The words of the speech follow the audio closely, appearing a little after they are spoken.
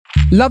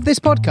Love this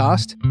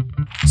podcast?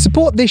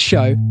 Support this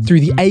show through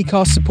the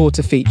Acast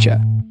supporter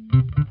feature.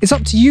 It's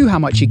up to you how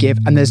much you give,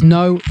 and there's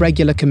no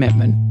regular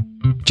commitment.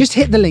 Just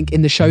hit the link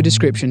in the show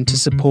description to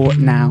support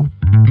now.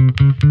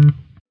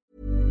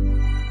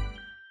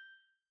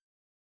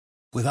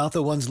 Without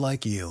the ones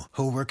like you,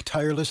 who work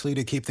tirelessly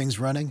to keep things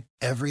running,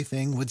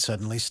 everything would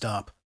suddenly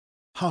stop.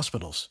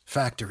 Hospitals,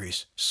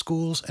 factories,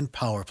 schools, and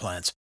power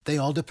plants, they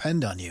all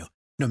depend on you.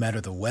 No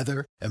matter the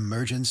weather,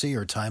 emergency,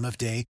 or time of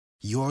day,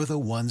 you're the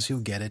ones who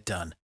get it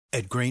done.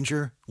 At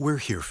Grainger, we're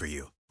here for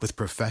you with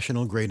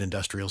professional-grade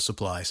industrial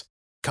supplies.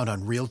 Count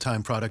on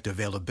real-time product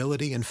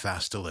availability and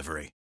fast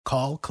delivery.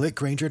 Call,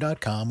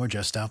 clickgrainger.com, or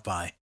just stop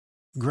by.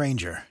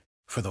 Grainger,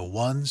 for the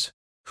ones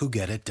who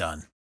get it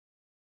done.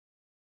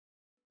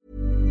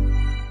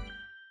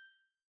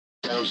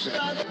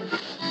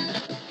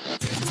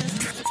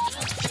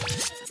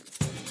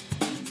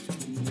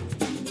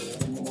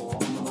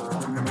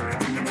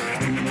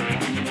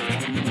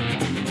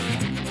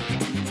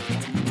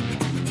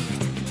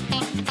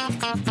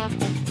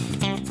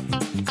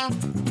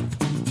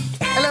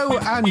 Hello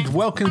and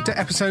welcome to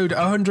episode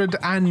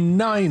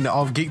 109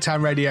 of Geek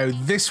Time Radio.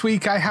 This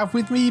week I have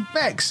with me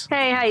Bex.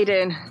 Hey, how you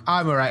doing?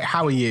 I'm alright,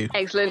 how are you?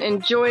 Excellent.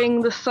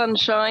 Enjoying the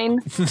sunshine.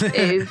 It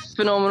is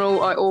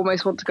phenomenal. I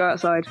almost want to go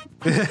outside.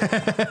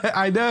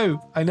 I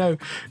know.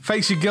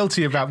 Makes you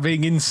guilty about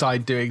being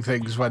inside doing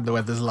things when the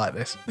weather's like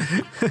this.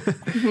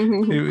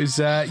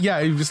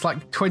 It was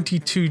like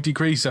 22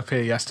 degrees up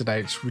here yesterday.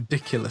 It's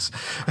ridiculous.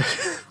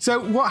 So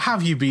what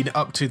have you been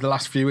up to the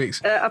last few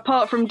weeks?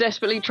 Apart from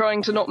desperately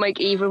trying to not make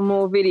even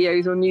more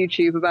videos on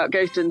YouTube about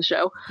Ghost in the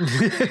Shell.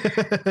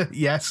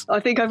 Yes. I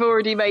think I've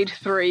already made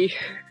 3.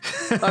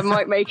 I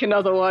might make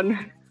another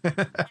one.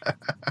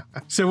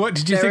 So what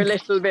did you think? They're a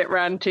little bit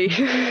ranty.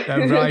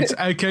 Oh, right.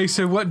 Okay,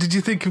 so what did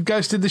you think of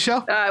Ghost in the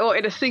Shell?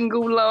 In a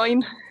single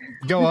line?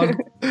 Go on.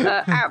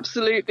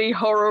 Absolutely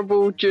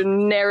horrible,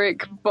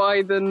 generic,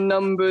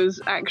 by-the-numbers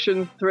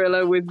action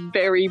thriller with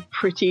very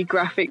pretty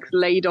graphics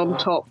laid on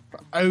top.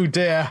 Oh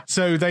dear.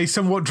 So they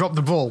somewhat dropped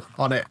the ball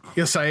on it,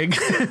 you're saying?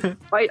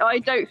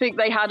 I don't think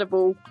they had a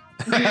ball.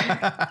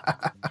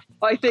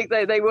 I think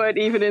they weren't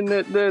even in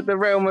the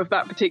realm of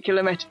that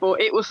particular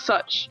metaphor. It was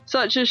such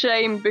a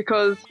shame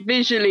because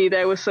visually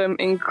there was some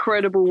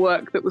incredible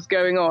work that was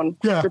going on.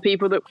 Yeah. The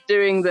people that were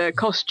doing the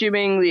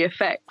costuming, the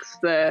effects,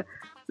 the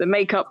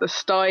makeup, the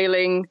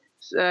styling,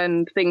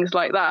 and things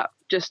like that.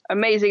 Just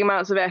amazing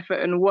amounts of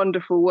effort and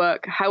wonderful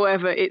work.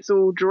 However, it's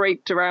all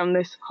draped around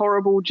this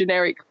horrible,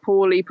 generic,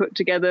 poorly put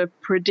together,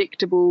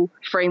 predictable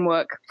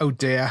framework. Oh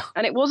dear.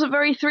 And it wasn't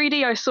very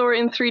 3D. I saw it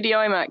in 3D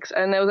IMAX,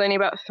 and there was only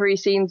about 3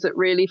 scenes that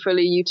really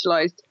fully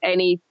utilised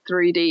any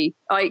 3D.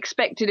 I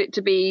expected it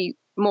to be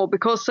more,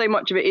 because so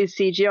much of it is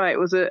CGI. It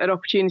was an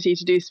opportunity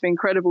to do some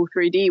incredible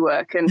 3D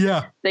work, and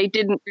they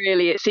didn't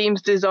really. It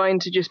seems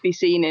designed to just be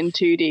seen in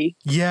 2D.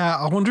 Yeah,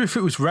 I wonder if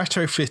it was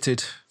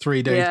retrofitted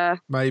 3D. Yeah,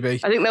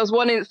 maybe. I think there was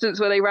one instance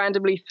where they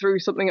randomly threw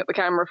something at the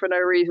camera for no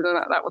reason, and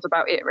that was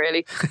about it,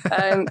 really.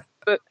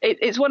 But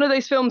it's one of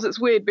those films that's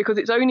weird because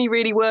it's only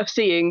really worth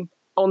seeing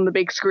on the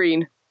big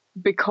screen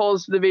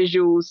because the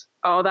visuals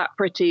are that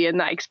pretty and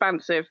that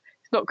expansive.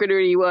 Not going to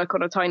really work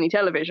on a tiny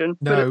television,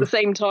 no. But at the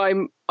same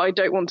time, I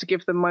don't want to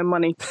give them my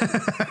money.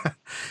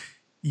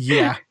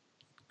 Yeah,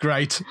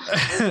 great.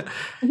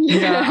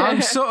 Yeah,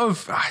 I'm sort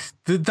of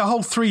the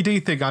whole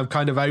 3D thing. I'm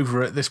kind of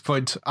over at this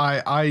point.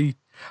 I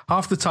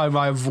half the time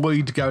I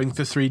avoid going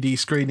to 3D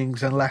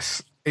screenings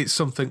unless it's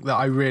something that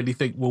I really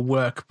think will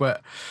work.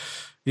 But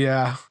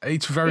yeah,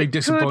 it's very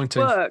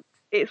disappointing. Could work.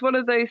 It's one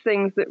of those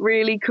things that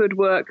really could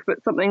work,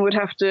 but something would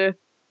have to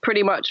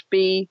pretty much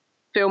be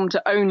film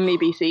to only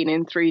be seen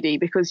in 3D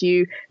because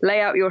you lay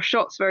out your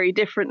shots very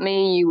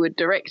differently, you would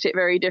direct it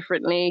very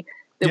differently,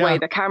 the way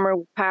the camera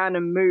will pan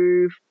and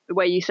move, the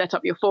way you set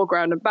up your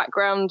foreground and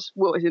background,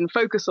 what is in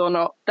focus or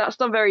not, that's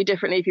done very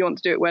differently if you want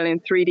to do it well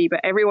in 3D, but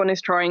everyone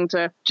is trying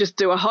to just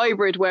do a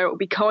hybrid where it will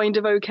be kind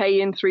of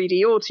okay in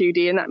 3D or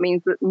 2D, and that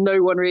means that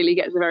no one really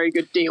gets a very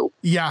good deal.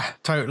 Yeah,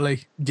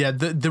 totally. Yeah,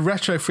 the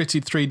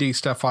retrofitted 3D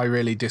stuff I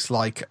really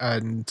dislike,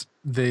 and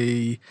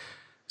the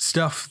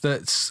stuff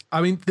that's,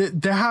 I mean,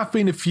 there have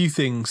been a few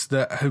things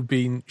that have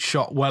been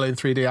shot well in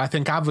 3D. I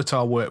think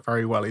Avatar worked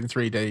very well in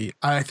 3D.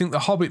 I think the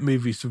Hobbit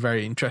movies are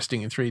very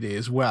interesting in 3D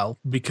as well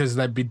because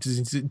they've been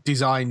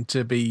designed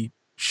to be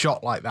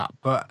shot like that.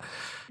 But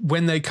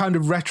when they kind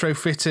of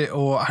retrofit it,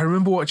 or I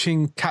remember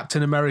watching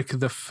Captain America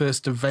the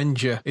First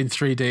Avenger in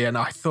 3D and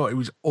I thought it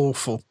was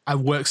awful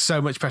and works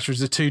so much better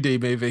as a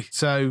 2D movie.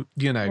 So,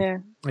 you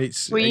know,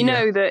 it's... Well, you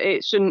know that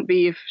it shouldn't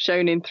be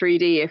shown in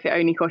 3D if it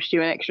only cost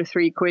you an extra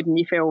 £3 and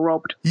you feel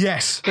robbed.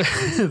 Yes,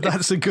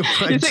 that's a good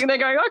point. You're sitting there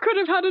going, I could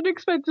have had an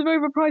expensive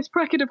overpriced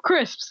packet of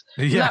crisps.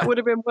 Yeah. That would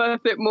have been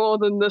worth it more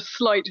than the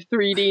slight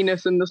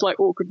 3D-ness and the slight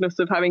awkwardness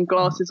of having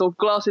glasses or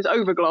glasses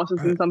over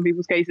glasses in some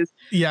people's cases.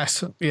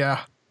 Yes,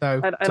 yeah. No,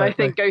 and totally. I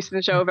think Ghost in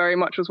the Shell very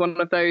much was one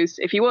of those.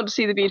 If you want to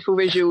see the beautiful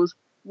visuals,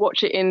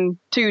 watch it in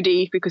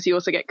 2D because you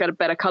also get kind of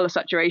better colour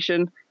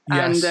saturation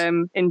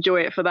and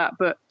enjoy it for that.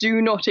 But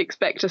do not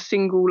expect a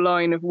single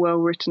line of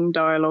well-written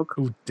dialogue.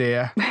 Oh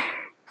dear.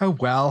 Oh,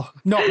 well,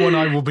 not one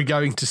I will be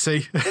going to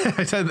see,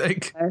 I don't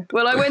think.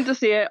 Well, I went to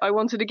see it. I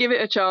wanted to give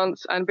it a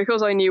chance. And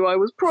because I knew I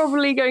was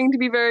probably going to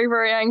be very,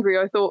 very angry,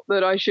 I thought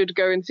that I should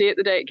go and see it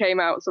the day it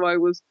came out. So I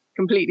was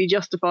completely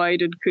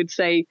justified and could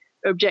say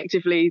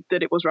objectively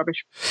that it was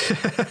rubbish.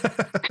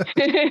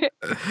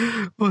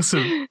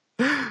 Awesome.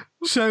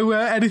 So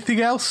anything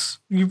else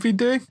you've been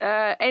doing?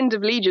 End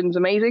of Legion's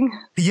amazing.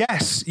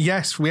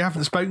 Yes. We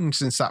haven't spoken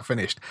since that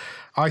finished.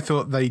 I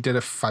thought they did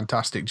a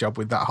fantastic job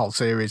with that whole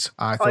series.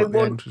 I thought the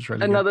end was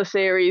really another good.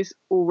 Series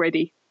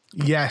already.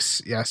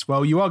 Yes.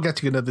 Well, you are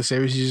getting another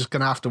series. You're just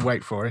going to have to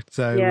wait for it.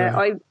 So yeah,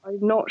 I'm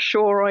not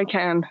sure I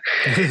can.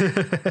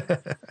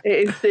 It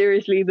is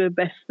seriously the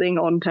best thing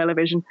on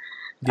television.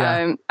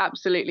 Yeah.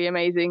 Absolutely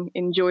amazing.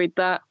 Enjoyed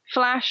that.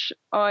 Flash,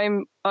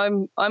 I'm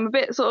a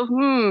bit sort of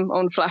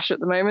on Flash at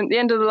the moment. The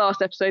end of the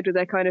last episode with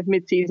their kind of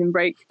mid-season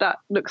break, that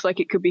looks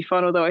like it could be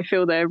fun, although I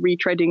feel they're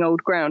retreading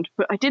old ground.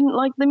 But I didn't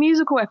like the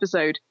musical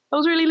episode. I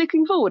was really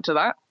looking forward to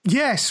that.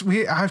 Yes,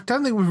 I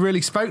don't think we've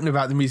really spoken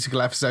about the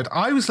musical episode.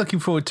 I was looking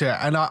forward to it,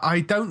 and I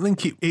don't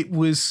think it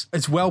was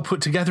as well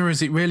put together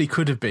as it really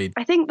could have been.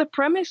 I think the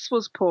premise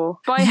was poor.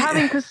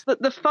 Because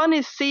the fun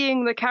is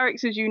seeing the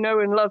characters you know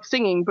and love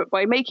singing, but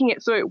by making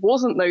it so it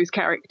wasn't those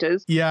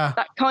characters,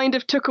 that kind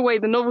of took away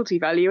the novelty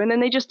value, and then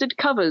they just did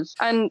covers.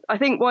 And I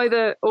think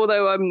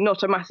although I'm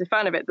not a massive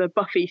fan of it, the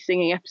Buffy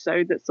singing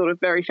episode that's sort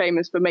of very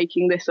famous for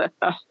making this a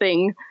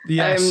thing.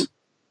 Yes.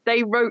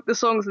 They wrote the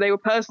songs, they were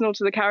personal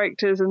to the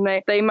characters, and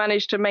they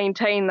managed to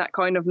maintain that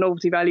kind of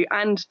novelty value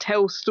and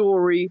tell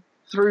story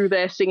through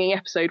their singing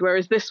episode,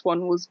 whereas this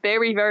one was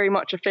very, very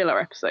much a filler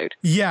episode.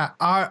 Yeah,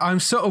 I'm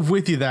sort of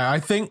with you there.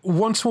 I think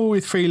Once More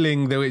with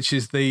Feeling, which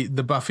is the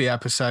Buffy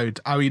episode,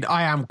 I mean,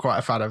 I am quite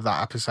a fan of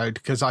that episode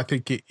because I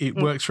think it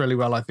works really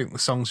well. I think the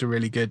songs are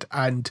really good.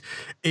 And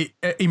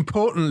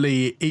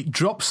importantly, it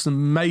drops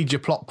some major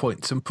plot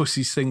points and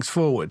pushes things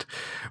forward.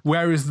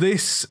 Whereas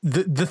this,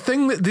 the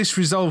thing that this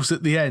resolves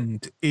at the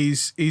end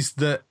is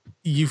that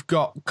you've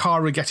got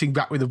Kara getting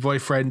back with a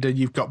boyfriend and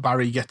you've got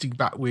Barry getting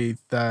back with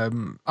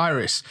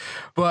Iris.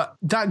 But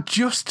that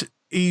just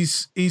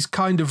is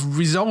kind of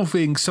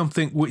resolving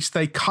something which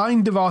they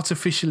kind of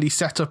artificially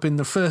set up in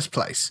the first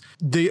place.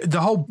 The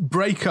whole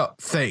breakup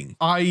thing,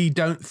 I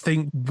don't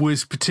think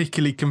was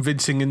particularly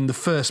convincing in the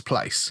first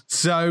place.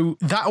 So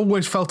that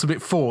always felt a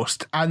bit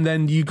forced. And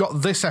then you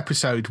got this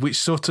episode, which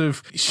sort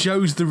of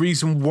shows the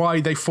reason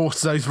why they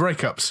forced those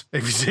breakups,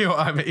 if you see what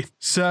I mean.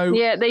 So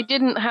yeah, they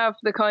didn't have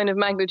the kind of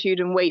magnitude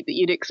and weight that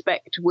you'd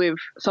expect with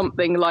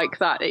something like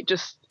that.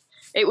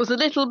 It was a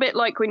little bit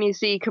like when you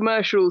see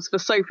commercials for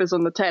sofas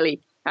on the telly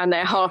and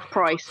they're half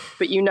price,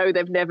 but you know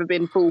they've never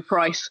been full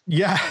price.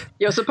 Yeah.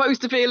 You're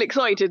supposed to feel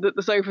excited that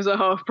the sofas are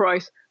half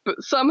price,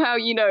 but somehow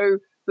you know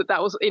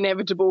that was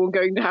inevitable and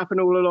going to happen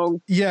all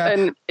along. Yeah.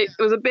 And it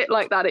was a bit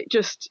like that.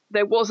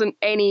 There wasn't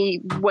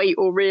any weight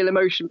or real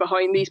emotion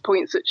behind these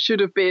points that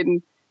should have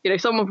been,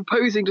 someone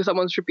proposing to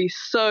someone should be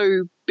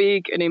so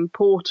big and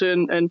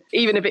important. And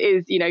even if it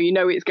is, you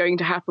know it's going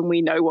to happen,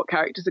 we know what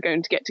characters are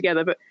going to get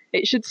together, but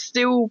it should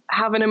still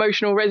have an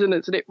emotional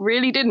resonance. And it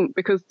really didn't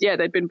because,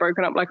 they'd been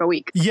broken up like a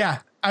week. Yeah.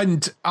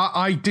 And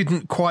I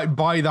didn't quite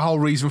buy the whole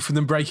reason for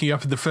them breaking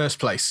up in the first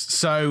place.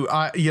 So,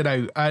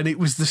 and it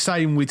was the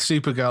same with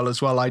Supergirl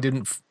as well. I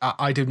didn't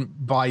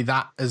buy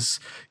that as,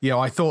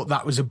 I thought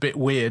that was a bit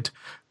weird,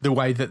 the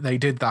way that they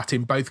did that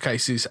in both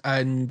cases.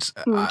 And,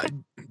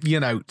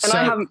 And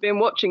I haven't been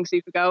watching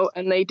Supergirl,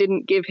 and they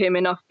didn't give him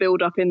enough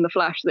build up in The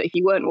Flash that if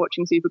you weren't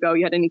watching Supergirl,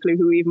 you had any clue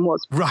who he even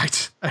was.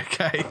 Right.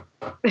 Okay.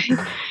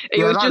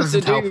 He was just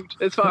a dude,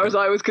 as far as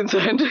I was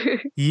concerned.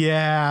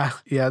 Yeah,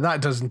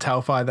 that doesn't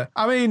help either.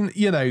 I mean,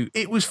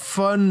 it was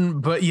fun,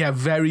 but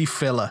very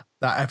filler,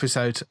 that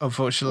episode,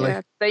 unfortunately.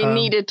 Yeah, they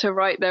needed to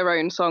write their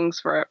own songs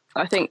for it.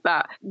 I think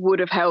that would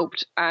have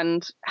helped,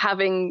 and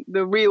having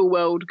the real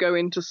world go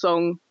into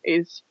song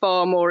is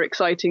far more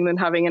exciting than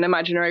having an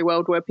imaginary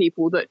world where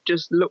people that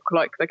just look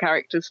like the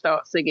characters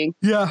start singing.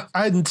 Yeah,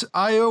 and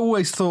I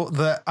always thought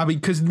that,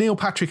 because Neil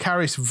Patrick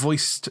Harris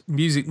voiced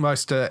Music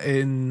Master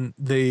in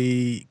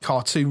the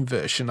cartoon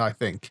version, I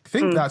think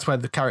that's where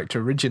the character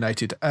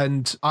originated,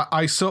 and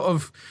I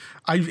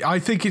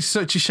think it's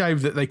such a shame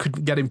that they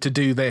couldn't get him to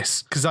do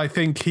this, because I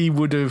think he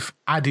would have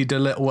added a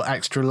little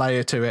extra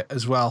layer to it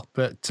as well.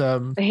 But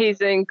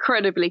he's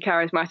incredibly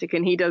charismatic,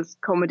 and he does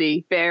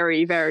comedy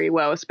very, very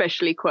well,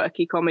 especially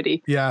quirky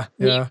comedy. Yeah.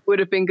 He would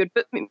have been good,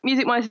 but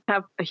Music might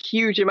have a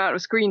huge amount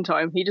of screen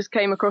time. He just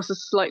came across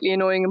as slightly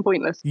annoying and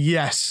pointless.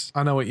 Yes,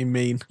 I know what you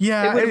mean.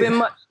 Yeah, it would have been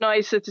much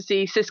nicer to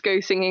see Cisco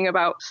singing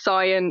about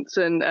science,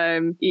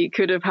 and he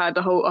could have had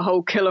a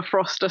whole Killer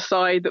Frost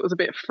aside that was a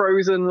bit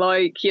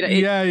Frozen-like.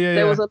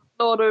 There was a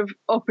lot of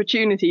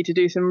opportunity to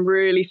do some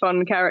really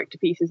fun character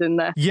pieces in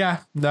there. Yeah,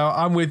 no,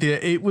 I'm with you.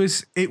 It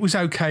was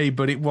okay,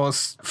 but it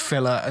was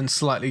filler and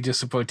slightly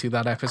disappointing,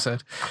 that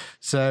episode.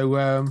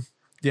 So,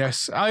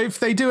 yes, if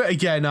they do it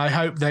again, I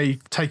hope they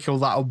take all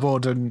that on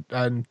board and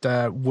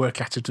work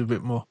at it a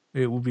bit more.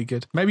 It will be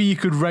good. Maybe you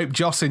could rope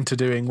Joss into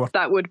doing one.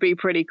 That would be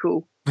pretty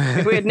cool.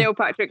 If we had Neil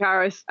Patrick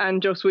Harris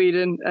and Joss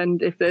Whedon,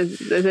 and if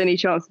there's any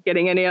chance of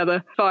getting any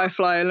other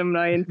Firefly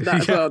alumni into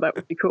that as well, that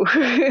would be cool.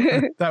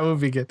 That would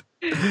be good.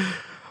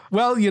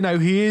 Well,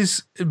 he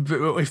is,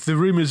 if the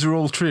rumours are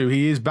all true,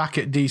 he is back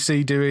at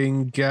DC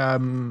doing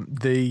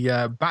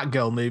the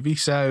Batgirl movie.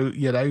 So,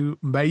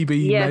 maybe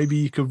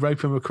you could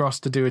rope him across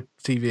to do a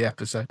TV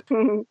episode.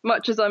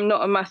 Much as I'm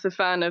not a massive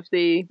fan of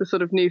the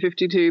sort of New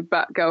 52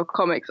 Batgirl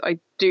comics, I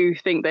do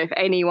think that if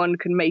anyone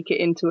can make it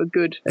into a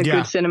good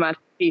cinematic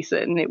piece,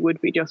 then it would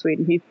be Joss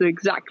Whedon. He's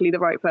exactly the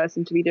right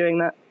person to be doing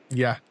that.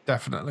 Yeah,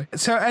 definitely.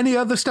 So any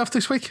other stuff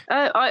this week?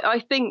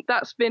 I think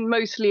that's been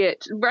mostly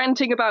it.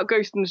 Ranting about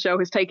Ghost in the Shell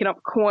has taken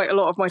up quite a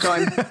lot of my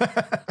time.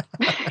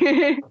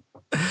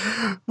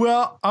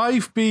 Well,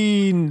 I've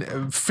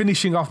been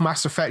finishing off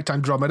Mass Effect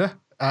Andromeda,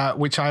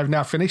 which I have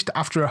now finished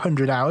after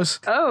 100 hours.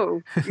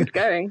 Oh, good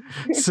going.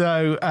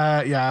 So,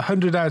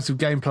 100 hours of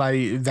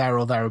gameplay there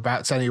or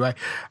thereabouts anyway.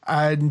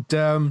 And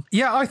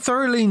I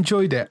thoroughly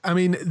enjoyed it. I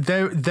mean,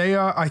 they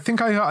are, I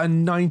think I got a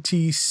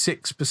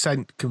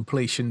 96%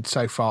 completion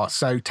so far.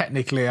 So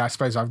technically, I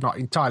suppose I've not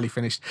entirely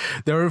finished.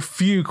 There are a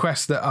few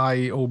quests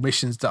or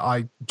missions that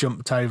I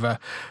jumped over.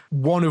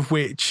 One of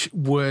which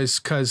was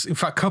because, in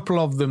fact, a couple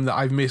of them that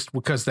I've missed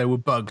because they were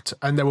bugged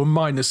and they were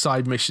minor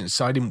side missions.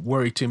 So I didn't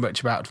worry too much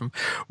about them.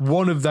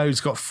 One of those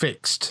got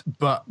fixed,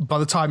 but by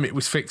the time it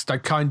was fixed, I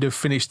kind of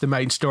finished the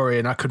main story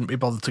and I couldn't be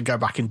bothered to go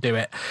back and do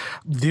it.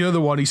 The other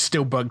one is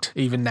still bugged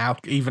even now,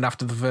 even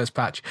after the first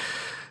patch.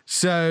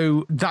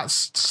 So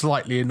that's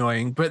slightly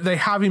annoying, but they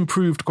have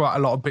improved quite a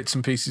lot of bits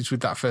and pieces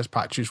with that first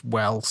patch as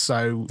well.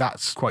 So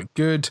that's quite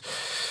good.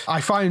 I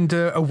find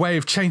a way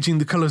of changing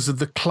the colours of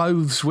the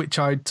clothes, which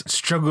I'd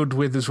struggled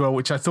with as well,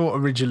 which I thought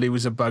originally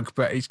was a bug,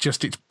 but it's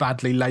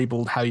badly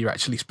labelled how you're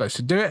actually supposed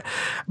to do it.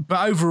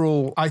 But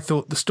overall, I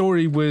thought the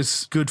story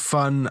was good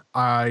fun.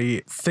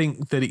 I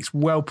think that it's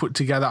well put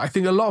together. I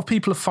think a lot of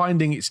people are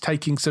finding it's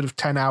taking sort of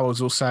 10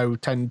 hours or so,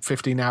 10,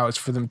 15 hours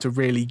for them to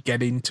really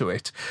get into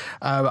it.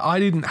 I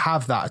didn't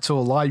have that at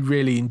all. I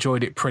really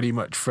enjoyed it pretty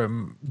much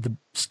from the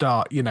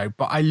start,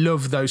 but I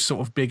love those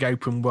sort of big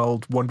open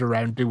world, wander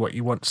around, do what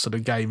you want sort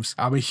of games.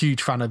 I'm a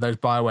huge fan of those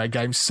BioWare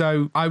games.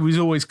 So I was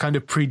always kind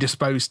of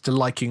predisposed to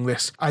liking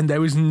this. And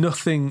there was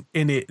nothing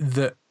in it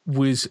that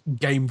was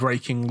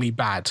game-breakingly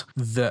bad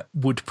that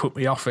would put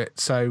me off it.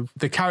 So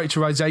the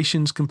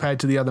characterizations compared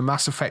to the other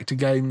Mass Effect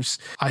games,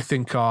 I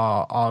think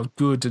are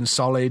good and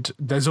solid.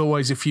 There's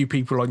always a few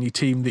people on your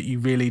team that you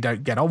really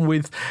don't get on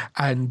with,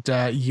 and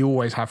you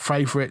always have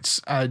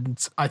favorites.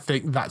 And I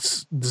think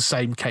that's the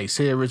same case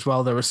here as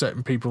well. There are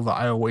certain people that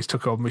I always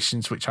took on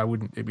missions which I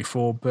wouldn't do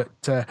before, but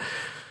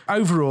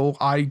overall,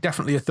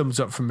 definitely a thumbs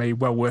up from me.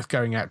 Well worth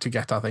going out to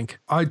get, I think.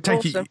 I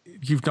take it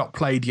you've not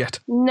played yet.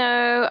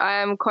 No,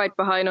 I am quite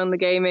behind on the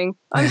gaming.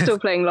 I'm still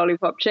playing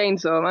Lollipop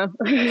Chainsaw, man.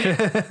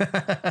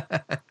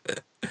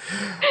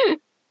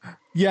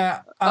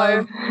 Yeah.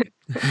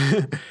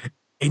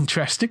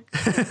 Interesting.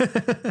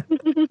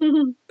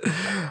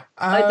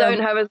 I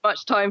don't have as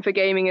much time for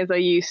gaming as I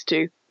used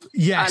to.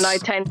 Yes. And I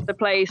tend to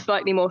play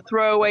slightly more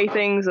throwaway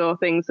things or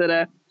things that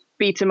are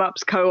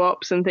beat-em-ups,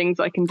 co-ops and things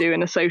I can do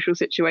in a social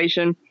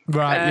situation,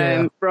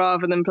 right?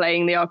 Rather than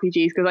playing the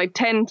RPGs, because I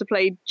tend to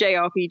play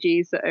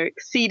JRPGs that are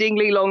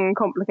exceedingly long and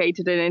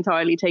complicated and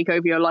entirely take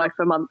over your life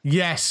for months.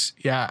 Yes,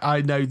 yeah,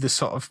 I know the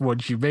sort of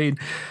ones you mean.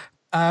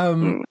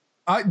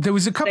 There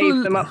was a couple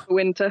Save them up for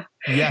winter.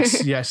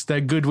 Yes, they're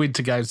good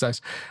winter games,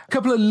 those. A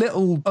couple of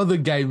little other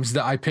games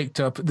that I picked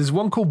up. There's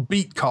one called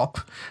Beat Cop,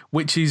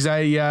 which is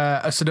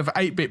a sort of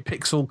 8-bit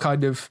pixel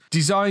kind of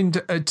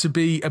designed to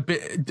be a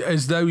bit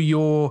as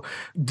though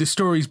the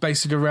story's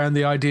based around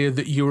the idea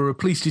that you're a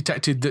police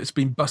detective that's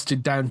been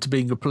busted down to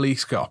being a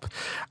police cop,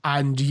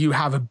 and you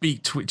have a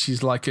beat, which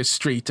is like a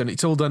street, and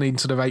it's all done in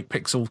sort of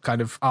 8-pixel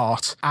kind of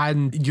art,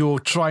 and you're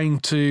trying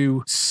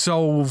to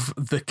solve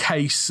the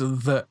case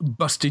that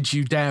busted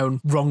you down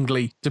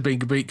wrongly to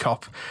being a beat cop.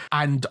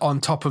 And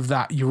on top of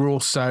that, you're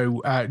also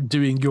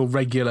doing your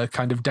regular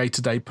kind of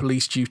day-to-day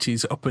police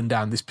duties up and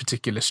down this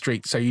particular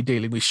street. So you're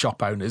dealing with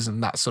shop owners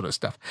and that sort of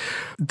stuff.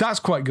 That's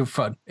quite good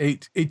fun.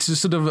 It's a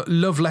sort of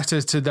love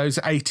letter to those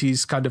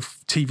 80s kind of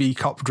TV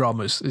cop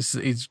dramas is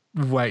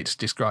the way it's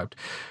described.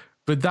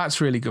 But that's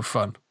really good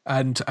fun.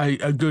 And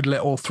a good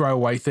little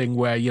throwaway thing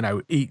where,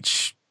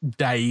 each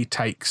day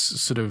takes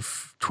sort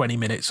of 20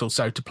 minutes or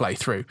so to play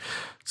through.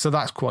 So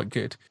that's quite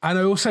good. And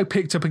I also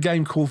picked up a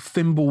game called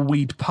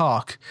Thimbleweed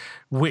Park,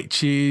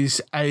 which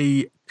is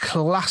a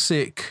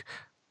classic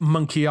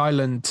Monkey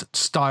Island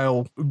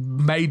style,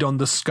 made on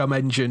the Scum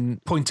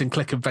engine, point and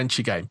click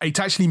adventure game. It's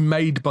actually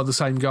made by the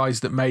same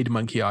guys that made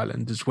Monkey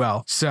Island as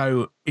well.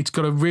 So It's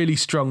got a really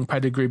strong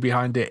pedigree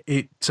behind it.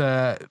 It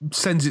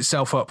sends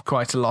itself up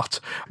quite a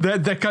lot.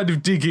 They're kind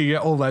of digging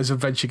at all those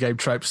adventure game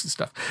tropes and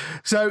stuff.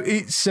 So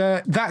it's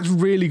that's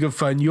really good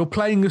fun. You're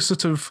playing a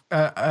sort of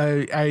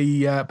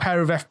a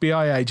pair of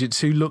FBI agents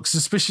who look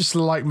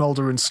suspiciously like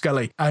Mulder and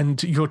Scully,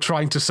 and you're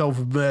trying to solve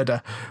a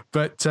murder.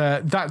 But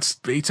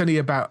it's only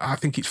about, I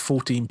think it's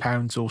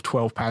 £14 or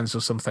 £12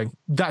 or something.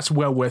 That's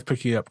well worth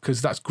picking up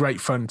because that's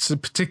great fun. So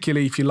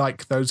particularly if you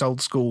like those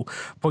old school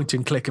point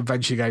and click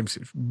adventure games,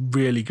 it's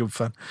really good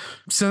fun.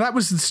 So that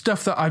was the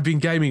stuff that I've been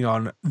gaming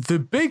on. The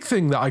big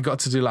thing that I got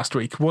to do last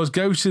week was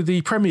go to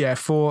the premiere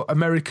for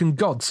American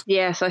Gods.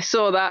 Yes, I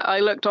saw that. I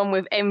looked on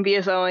with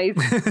envious eyes.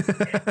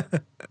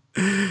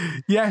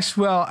 Yes,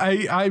 well,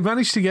 I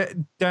managed to get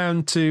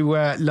down to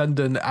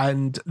London,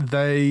 and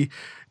they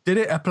did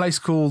it at a place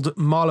called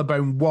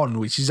Marylebone 1,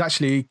 which is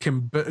actually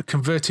a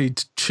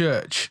converted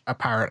church,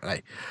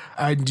 apparently.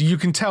 And you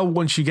can tell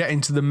once you get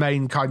into the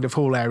main kind of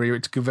hall area,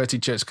 it's a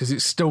converted church because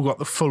it's still got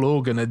the full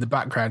organ in the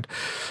background.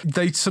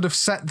 They sort of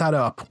set that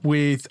up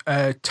with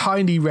a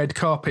tiny red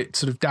carpet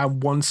sort of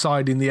down one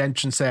side in the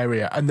entrance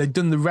area, and they'd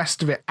done the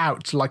rest of it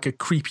out like a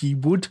creepy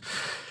wood.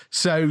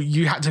 So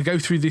you had to go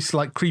through this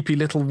like creepy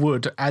little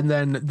wood, and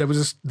then there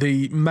was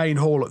the main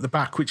hall at the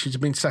back, which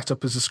had been set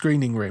up as a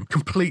screening room,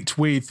 complete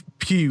with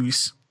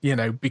pews, you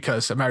know,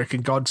 because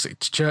American Gods,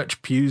 it's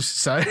church pews.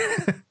 So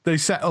they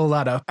set all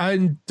that up.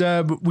 And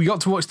we got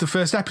to watch the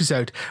first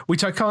episode,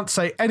 which I can't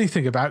say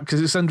anything about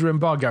because it's under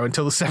embargo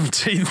until the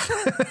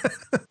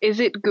 17th. Is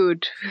it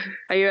good?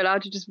 Are you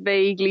allowed to just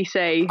vaguely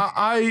say?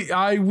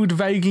 I would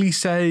vaguely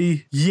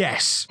say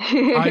yes.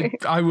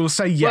 I will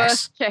say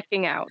yes. Worth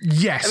checking out.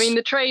 Yes. I mean,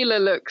 the trailer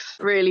looks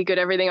really good.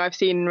 Everything I've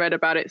seen and read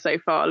about it so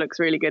far looks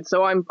really good.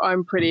 So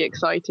I'm pretty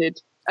excited.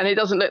 And it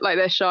doesn't look like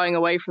they're shying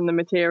away from the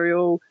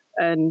material.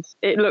 And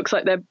it looks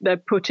like they're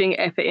putting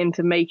effort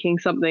into making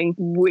something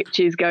which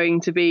is going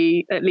to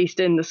be, at least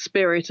in the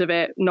spirit of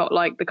it, not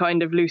like the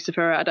kind of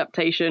Lucifer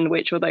adaptation,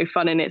 which, although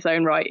fun in its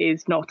own right,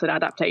 is not an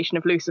adaptation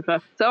of Lucifer.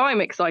 So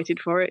I'm excited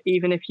for it,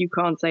 even if you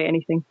can't say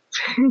anything.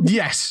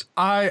 Yes,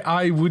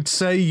 I would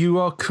say you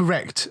are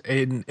correct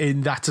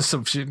in that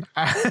assumption.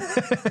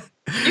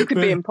 You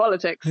could be in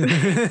politics.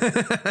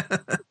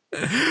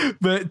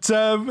 But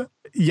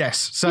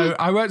yes, so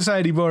I won't say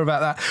any more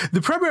about that.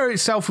 The premiere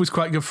itself was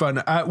quite good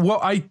fun.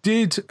 What I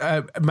did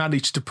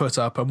manage to put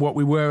up, and what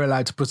we were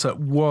allowed to put up,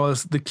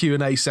 was the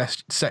Q&A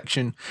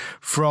section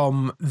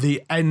from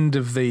the end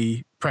of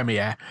the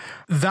premiere.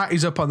 That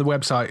is up on the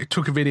website. I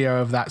took a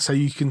video of that, so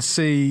you can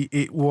see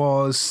it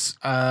was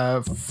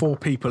 4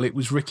 people. It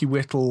was Ricky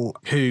Whittle,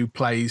 who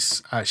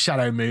plays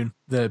Shadow Moon,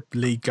 the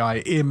lead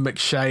guy. Ian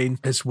McShane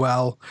as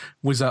well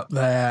was up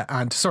there,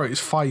 and sorry, it was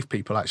 5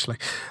 people actually.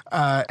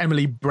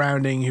 Emily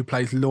Browning, who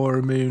plays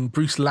Laura Moon,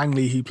 Bruce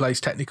Langley, who plays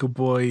Technical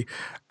Boy,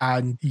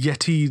 and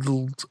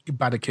Yetild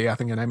Badaki, I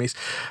think her name is,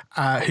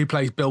 who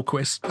plays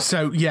Bilquis.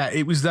 So yeah,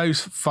 it was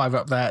those 5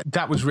 up there.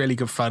 That was really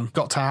good fun.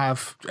 Got to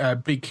have a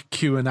big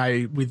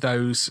Q&A with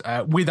those,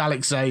 with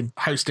Alex Zane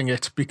hosting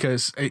it,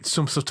 because it's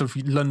some sort of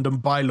London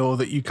bylaw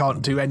that you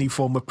can't do any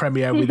form of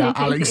premiere without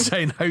Alex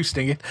Zane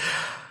hosting it.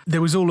 There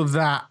was all of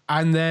that.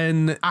 And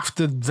then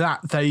after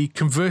that, they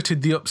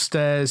converted the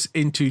upstairs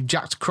into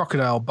Jack's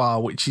Crocodile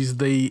Bar, which is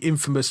the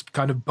infamous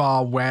kind of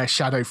bar where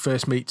Shadow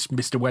first meets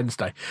Mr.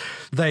 Wednesday.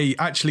 They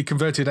actually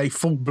converted a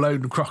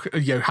full-blown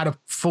had a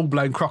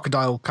full-blown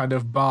crocodile kind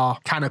of bar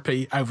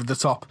canopy over the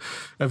top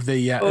of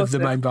the awesome. of the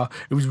main bar.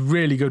 It was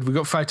really good. We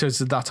got photos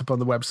of that up on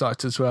the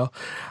website as well.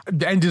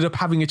 Ended up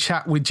having a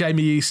chat with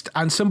Jamie East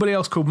and somebody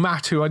else called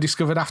Matt, who I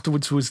discovered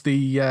afterwards was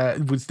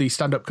the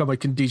stand-up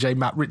comic and DJ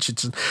Matt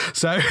Richardson.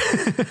 So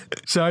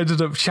I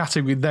ended up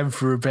chatting with them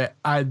for a bit,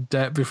 and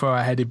before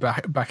I headed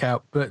back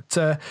out. But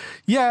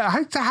yeah,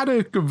 I had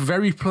a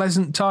very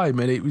pleasant time,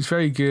 and it was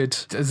very good.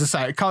 As I say,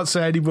 I can't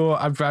say any more.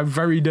 I'm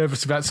very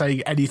nervous about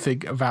saying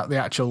anything about the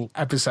actual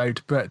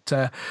episode, but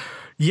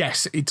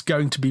yes, it's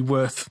going to be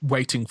worth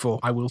waiting for.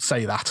 I will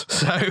say that.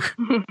 So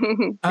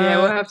yeah,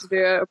 we'll have to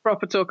do a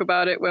proper talk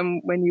about it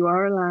when you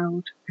are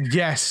allowed.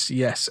 Yes.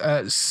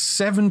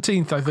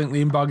 17th, I think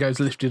the embargo is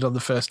lifted on the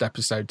first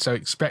episode, so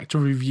expect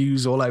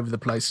reviews all over the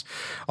place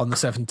on the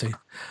 17th.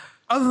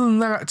 Other than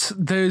that,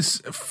 there's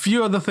a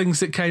few other things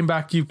that came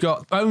back. You've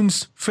got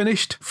Bones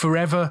finished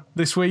forever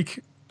this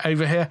week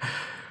over here,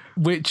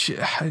 which,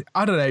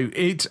 I don't know,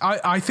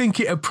 I think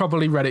it had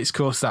probably run its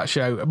course, that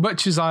show.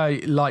 Much as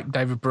I like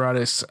David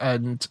Boreanaz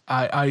and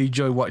I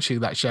enjoy watching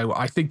that show,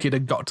 I think it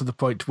had got to the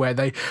point where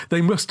they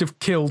must have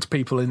killed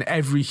people in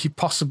every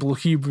possible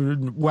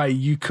human way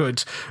you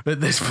could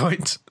at this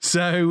point.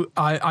 So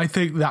I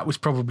think that was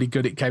probably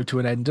good. It came to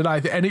an end,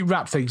 and it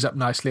wrapped things up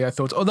nicely, I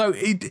thought. Although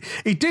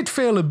it did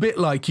feel a bit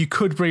like you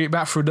could bring it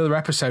back for another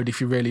episode if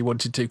you really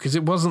wanted to, because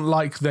it wasn't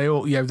like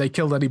they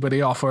killed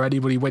anybody off or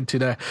anybody went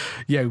in a,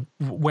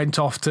 went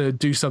off to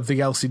do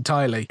something else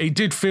entirely. It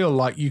did feel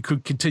like you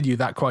could continue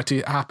that quite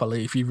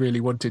happily if you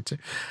really wanted to.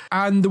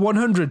 And the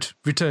 100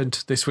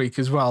 returned this week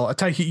as well. I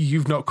take it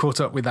you've not caught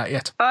up with that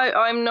yet.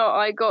 I'm not.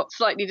 I got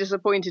slightly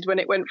disappointed when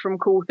it went from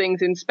Cool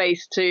Things in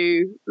Space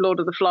to Lord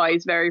of the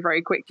Flies very,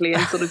 very quickly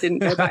and sort of didn't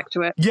go back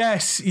to it.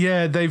 Yes,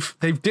 yeah,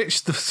 they've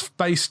ditched the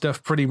space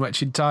stuff pretty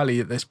much entirely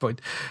at this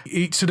point.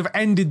 It sort of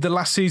ended the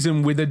last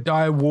season with a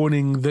dire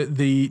warning that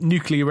the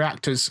nuclear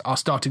reactors are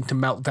starting to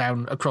melt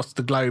down across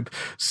the globe.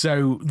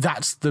 So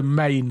that's the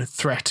main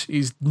threat,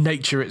 is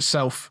nature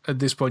itself at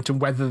this point, and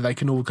whether they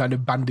can all kind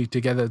of bandy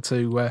together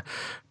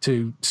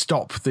to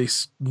stop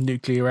this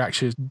nuclear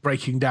reactors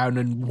breaking down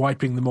and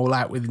wiping them all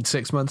out within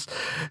 6 months.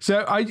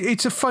 So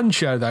it's a fun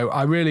show, though.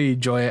 I really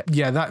enjoy it.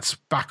 Yeah, that's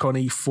back on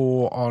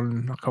E4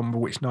 on, I can't remember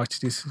which night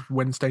it is,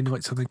 Wednesday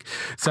nights, I think.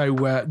 So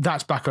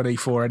that's back on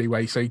E4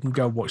 anyway, so you can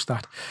go and watch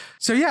that.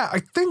 So yeah, I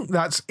think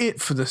that's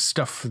it for the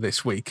stuff for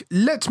this week.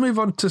 Let's move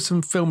on to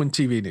some film and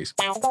TV news.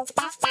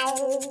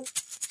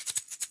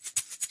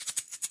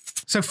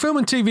 So film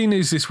and TV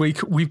news this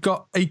week, we've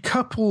got a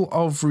couple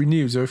of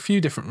renews, or a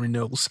few different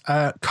renewals.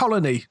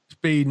 Colony has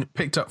been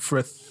picked up for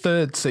a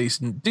third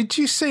season. Did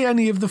you see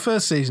any of the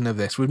first season of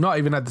this? We've not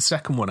even had the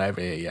second one over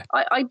here yet.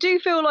 I do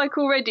feel like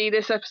already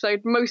this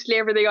episode, mostly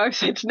everything I've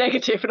said is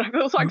negative, and I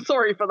feel like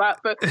sorry for that,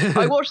 but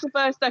I watched the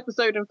first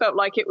episode and felt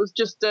like it was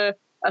just a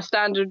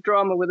standard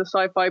drama with a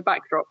sci-fi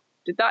backdrop.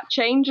 Did that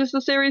change as the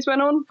series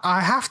went on?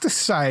 I have to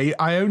say,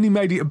 I only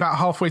made it about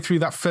halfway through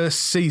that first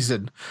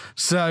season.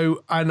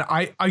 So, and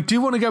I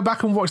do want to go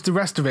back and watch the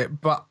rest of it,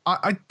 but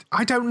I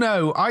don't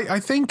know. I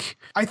think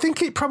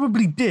it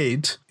probably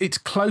did. It's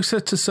closer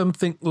to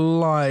something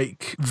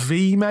like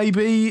V,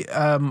 maybe,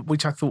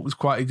 which I thought was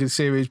quite a good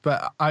series,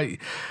 but I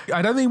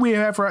don't think we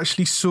ever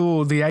actually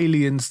saw the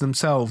aliens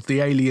themselves,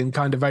 the alien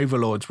kind of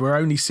overlords. We're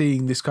only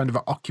seeing this kind of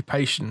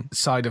occupation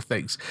side of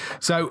things.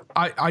 So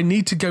I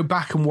need to go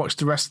back and watch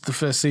the rest of the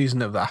first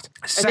season of that.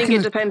 I think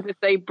it depends if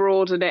they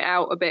broaden it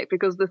out a bit,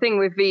 because the thing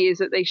with V is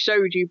that they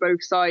showed you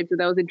both sides and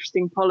there was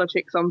interesting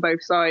politics on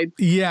both sides.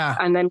 Yeah.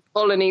 And then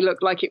Colony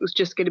looked like it was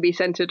just going to be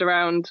centered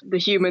around the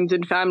humans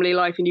and family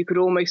life, and you could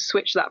almost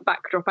switch that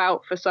backdrop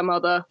out for some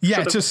other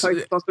sort of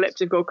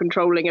post-apocalyptic or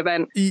controlling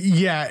event.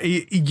 Yeah,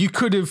 you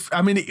could have.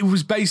 I mean, it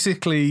was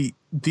basically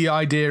the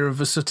idea of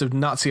a sort of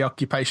Nazi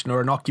occupation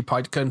or an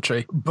occupied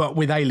country, but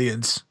with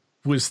aliens.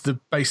 Was the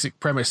basic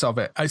premise of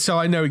it. So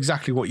I know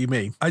exactly what you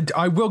mean.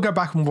 I will go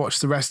back and watch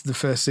the rest of the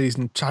first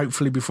season,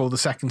 hopefully before the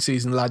second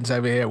season lands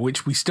over here,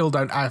 which we still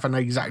don't have an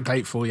exact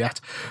date for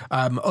yet,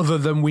 other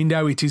than we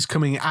know it is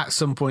coming at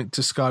some point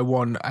to Sky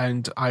One,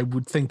 and I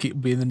would think it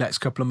would be in the next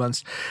couple of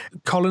months.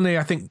 Colony,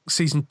 I think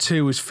season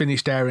 2 was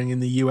finished airing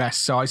in the US,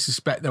 so I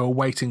suspect they were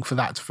waiting for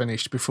that to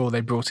finish before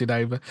they brought it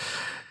over.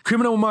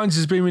 Criminal Minds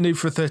has been renewed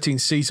for a 13th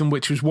season,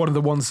 which was one of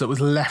the ones that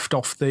was left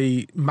off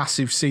the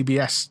massive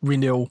CBS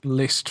renewal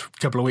list a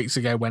couple of weeks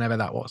ago, whenever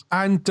that was.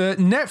 And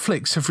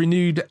Netflix have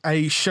renewed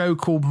a show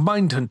called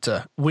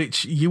Mindhunter,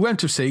 which you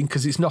won't have seen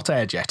because it's not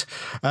aired yet.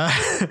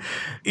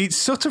 It's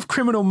sort of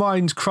Criminal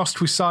Minds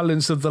crossed with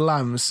Silence of the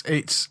Lambs.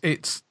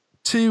 It's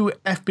 2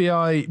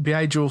 FBI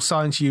behavioral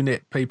science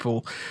unit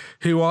people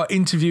who are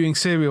interviewing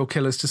serial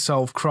killers to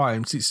solve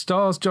crimes. It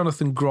stars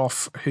Jonathan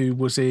Groff, who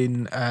was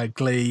in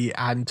Glee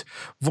and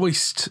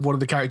voiced one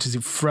of the characters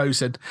in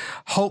Frozen,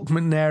 Hulk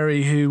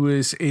McNary, who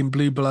was in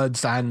Blue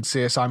Bloods and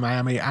CSI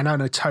Miami, and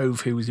Anna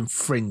Tove, who was in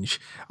Fringe,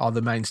 are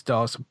the main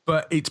stars.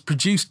 But it's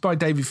produced by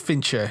David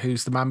Fincher,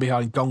 who's the man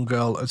behind Gone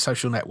Girl and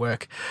Social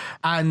Network.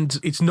 And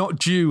it's not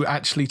due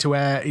actually to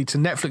air. It's a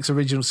Netflix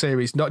original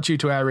series, not due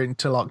to air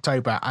until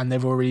October, and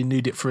they've already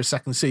renewed it for a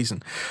second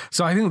season.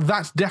 So I think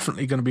that's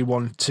definitely going to be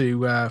one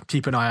to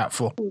keep an eye out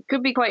for.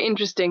 Could be quite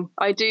interesting.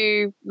 I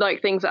do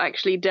like things that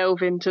actually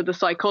delve into the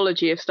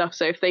psychology of stuff.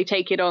 So if they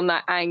take it on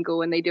that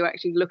angle and they do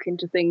actually look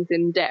into things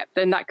in depth,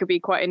 then that could be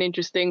quite an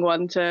interesting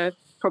one to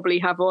probably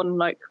have on,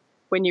 like,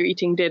 when you're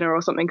eating dinner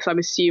or something, because I'm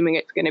assuming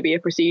it's going to be a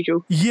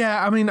procedural.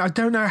 Yeah, I mean, I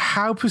don't know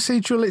how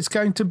procedural it's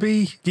going to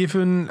be,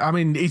 given, I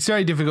mean, it's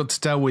very difficult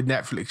to tell with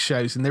Netflix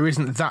shows, and there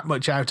isn't that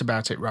much out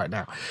about it right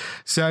now.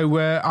 So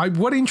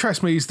what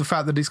interests me is the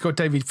fact that it's got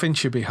David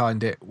Fincher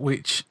behind it,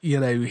 which, you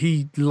know,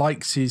 he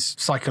likes his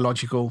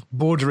psychological,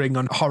 bordering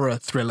on horror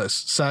thrillers.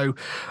 So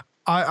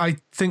I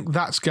think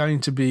that's going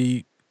to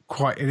be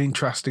quite an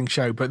interesting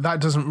show, but that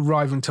doesn't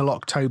arrive until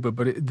October,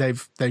 but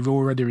they've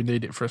already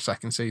renewed it for a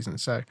second season.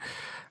 So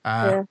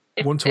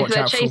want to watch out for. If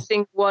they're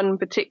chasing one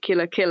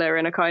particular killer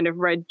in a kind of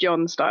Red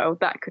John style,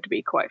 that could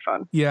be quite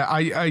fun. Yeah,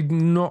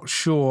 I'm not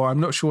sure. I'm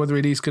not sure whether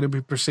it is going to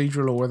be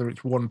procedural or whether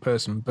it's one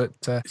person, but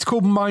it's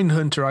called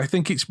Mindhunter. I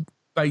think it's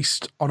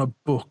based on a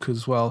book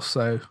as well,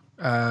 so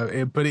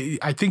I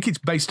think it's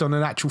based on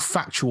an actual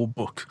factual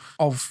book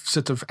of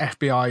sort of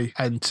FBI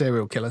and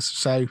serial killers,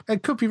 so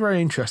it could be very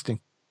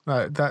interesting.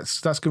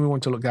 That's going to be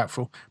one to look out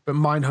for. But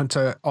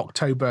Mindhunter,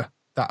 October,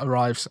 that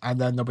arrives, and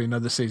then there'll be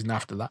another season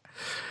after that.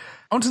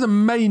 On to the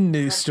main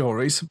news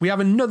stories. We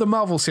have another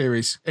Marvel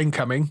series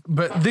incoming,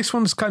 but this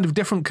one's kind of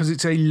different because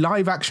it's a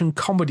live-action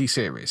comedy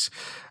series.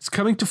 It's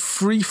coming to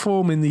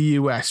Freeform in the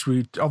US.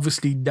 We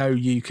obviously no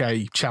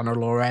UK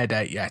channel or air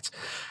date yet.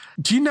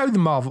 Do you know the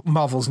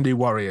Marvel's New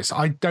Warriors?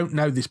 I don't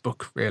know this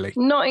book, really.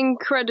 Not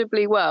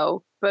incredibly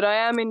well, but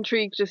I am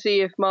intrigued to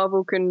see if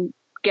Marvel can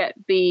get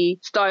the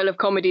style of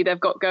comedy they've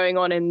got going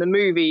on in the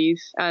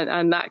movies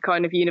and that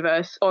kind of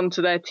universe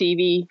onto their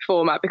TV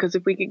format, because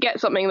if we could get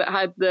something that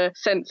had the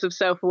sense of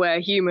self-aware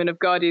human of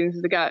Guardians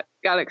of the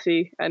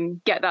Galaxy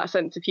and get that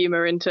sense of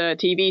humor into a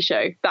TV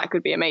show, that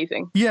could be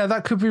amazing. Yeah,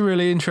 that could be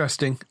really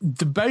interesting.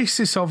 The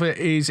basis of it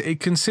is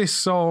it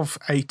consists of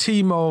a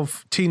team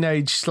of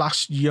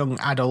teenage/young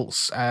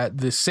adults.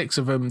 There's 6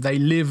 of them. They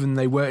live and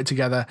they work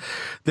together.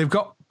 They've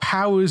got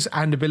powers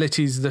and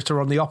abilities that are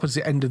on the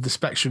opposite end of the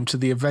spectrum to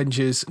the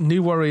Avengers.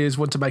 New Warriors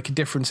want to make a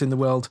difference in the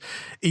world,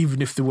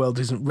 even if the world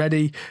isn't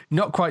ready.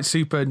 Not quite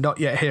super, not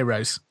yet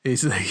heroes,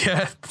 is the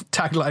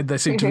tagline they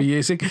seem to be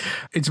using.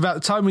 It's about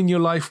the time in your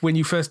life when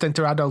you first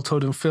enter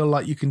adulthood and feel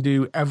like you can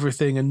do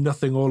everything and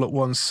nothing all at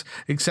once,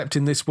 except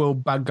in this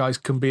world, bad guys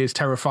can be as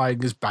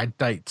terrifying as bad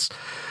dates.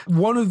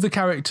 One of the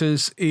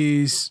characters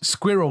is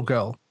Squirrel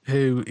Girl,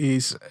 who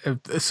is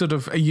a sort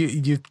of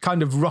you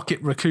kind of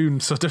Rocket Raccoon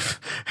sort of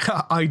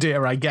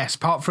idea, I guess.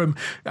 Apart from,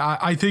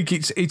 I think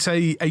it's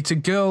a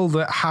girl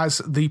that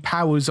has the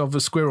powers of a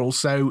squirrel,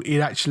 so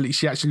she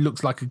actually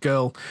looks like a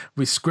girl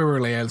with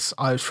squirrely ears,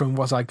 from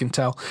what I can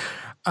tell.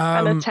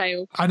 And a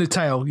tail. And a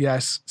tail,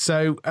 yes.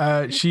 So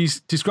she's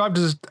described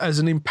as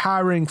an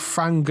empowering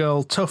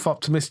fangirl, tough,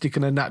 optimistic,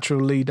 and a natural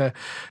leader.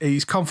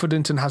 He's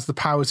confident and has the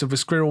powers of a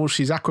squirrel.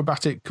 She's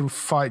acrobatic, can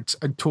fight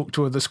and talk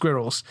to other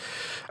squirrels.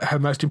 Her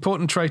most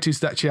important trait is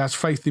that she has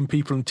faith in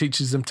people and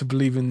teaches them to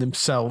believe in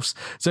themselves.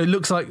 So it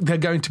looks like they're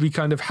going to be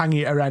kind of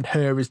hanging around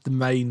her as the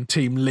main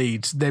team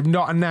leads. They've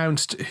not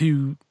announced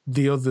who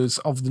the others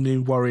of the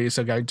New Warriors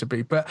are going to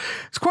be, but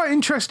it's quite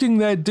interesting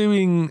they're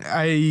doing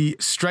a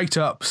straight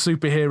up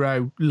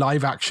superhero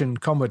live action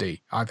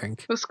comedy, I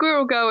think. Well,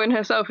 Squirrel Girl in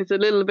herself is a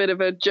little bit of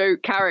a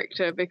joke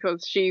character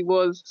because she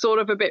was sort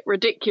of a bit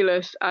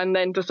ridiculous, and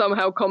then to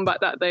somehow combat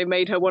that, they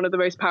made her one of the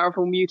most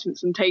powerful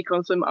mutants and take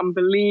on some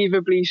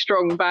unbelievably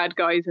strong bad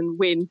guys and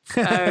win.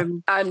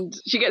 And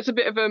she gets a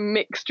bit of a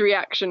mixed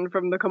reaction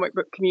from the comic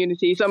book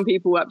community. Some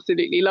people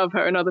absolutely love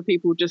her and other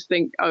people just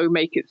think, oh,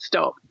 make it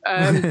stop.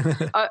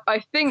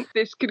 I think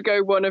this could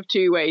go one of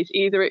two ways.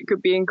 Either it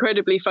could be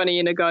incredibly funny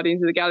in a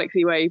Guardians of the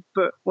Galaxy way,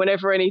 but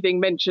whenever anything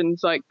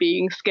mentions like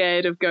being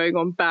scared of going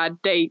on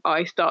bad date,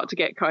 I start to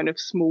get kind of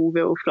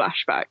Smallville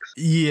flashbacks.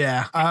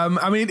 Yeah.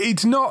 I mean,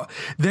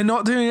 they're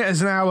not doing it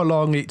as an hour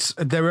long.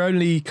 They're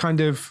only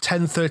kind of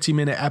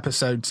 10-30-minute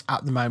episodes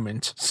at the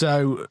moment.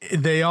 So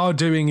they are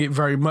doing it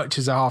very much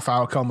as a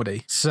half-hour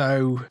comedy.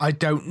 So I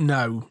don't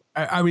know.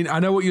 I mean, I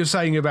know what you're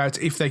saying about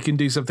if they can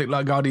do something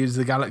like Guardians of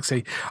the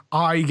Galaxy.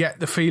 I get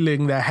the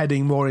feeling they're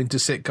heading more into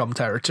sitcom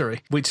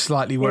territory, which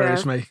slightly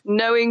worries me.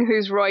 Knowing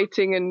who's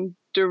writing and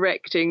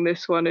directing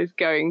this one is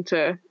going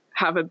to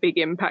have a big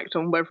impact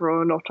on whether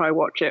or not I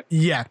watch it.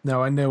 Yeah,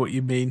 no, I know what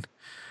you mean.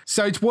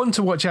 So it's one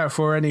to watch out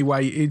for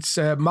anyway. It's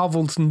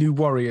Marvel's New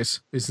Warriors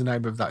is the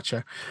name of that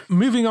show.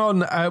 Moving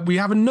on, we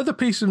have another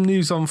piece of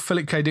news on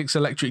Philip K. Dick's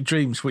Electric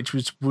Dreams, which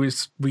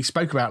we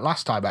spoke about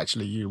last time,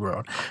 actually, you were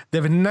on.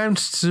 They've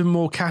announced some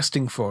more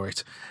casting for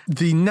it.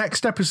 The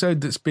next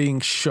episode that's being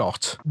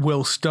shot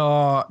will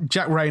star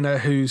Jack Rayner,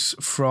 who's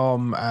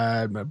from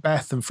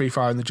Beth and Free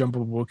Fire and the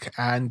Jungle Book,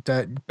 and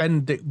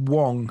Benedict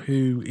Wong,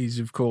 who is,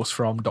 of course,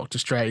 from Doctor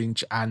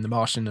Strange and The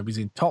Martian, and was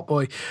in Top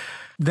Boy.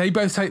 They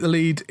both take the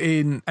lead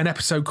in an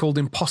episode called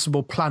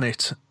Impossible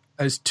Planet,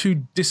 as two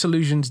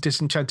disillusioned,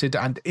 disenchanted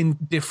and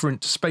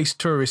indifferent space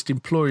tourist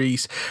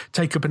employees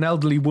take up an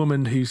elderly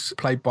woman who's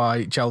played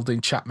by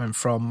Geraldine Chapman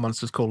from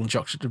Monsters Call and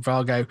Josh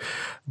Vargo.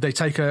 They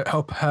take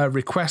up her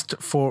request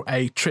for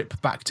a trip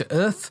back to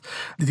Earth,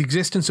 the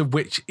existence of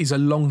which is a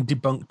long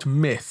debunked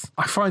myth.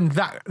 I find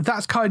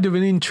that's kind of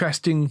an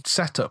interesting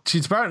setup.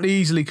 She's apparently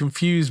easily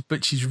confused,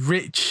 but she's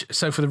rich,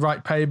 so for the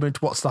right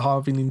payment, what's the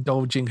harm in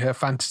indulging her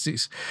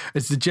fantasies?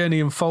 As the journey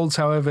unfolds,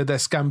 however, their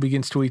scam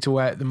begins to eat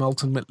away at them.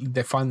 Ultimately,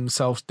 they find themselves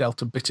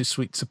dealt a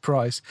bittersweet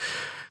surprise.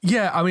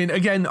 Yeah, I mean,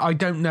 again, I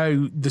don't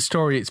know the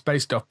story it's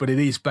based off, but it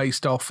is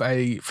based off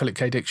a Philip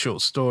K. Dick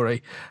short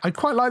story. I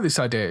quite like this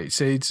idea.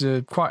 It's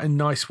quite a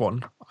nice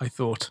one, I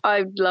thought.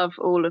 I love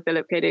all of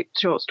Philip K.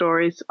 Dick's short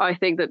stories. I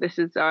think that this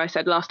is, I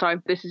said last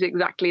time, this is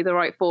exactly the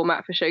right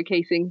format for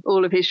showcasing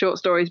all of his short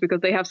stories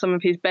because they have some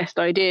of his best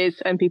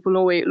ideas and people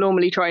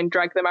normally try and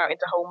drag them out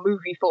into whole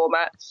movie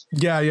formats.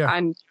 Yeah.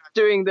 And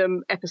doing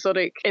them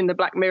episodic in the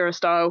Black Mirror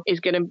style is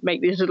going to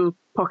make these little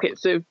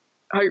pockets of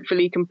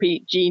hopefully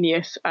compete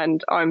genius,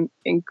 and I'm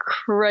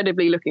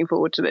incredibly looking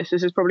forward to this.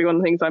 This is probably one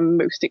of the things I'm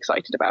most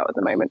excited about at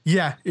the moment.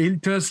 Yeah,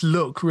 it does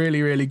look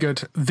really, really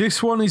good.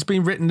 This one is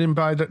being written and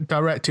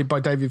directed by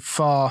David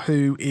Farr,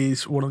 who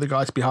is one of the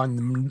guys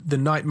behind The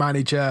Night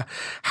Manager,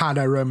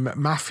 Hannah and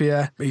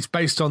Mafia. It's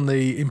based on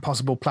the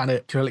Impossible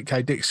Planet Philip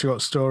K. Dick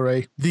short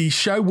story. The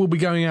show will be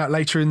going out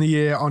later in the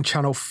year on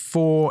Channel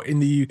 4 in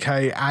the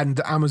UK and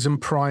Amazon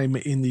Prime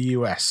in the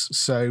US.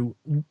 So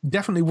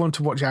definitely want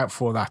to watch out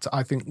for that.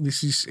 I think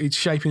it's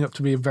shaping up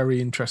to be a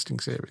very interesting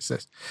series.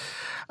 This.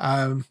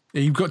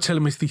 You've got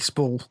Timothy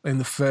Spall in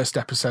the first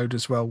episode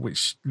as well,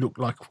 which looked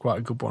like quite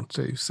a good one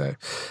too. So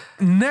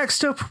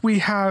next up, we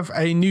have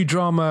a new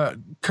drama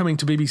coming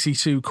to BBC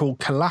Two called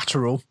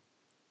Collateral.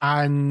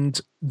 And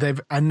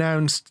they've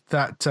announced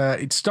that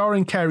it's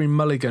starring Carey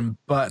Mulligan,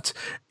 but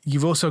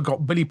you've also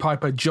got Billy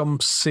Piper, John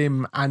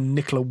Sim, and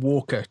Nicola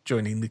Walker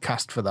joining the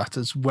cast for that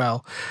as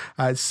well.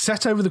 It's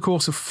set over the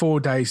course of 4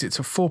 days. It's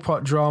a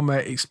 4-part drama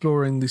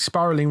exploring the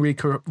spiralling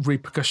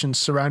repercussions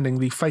surrounding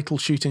the fatal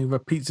shooting of a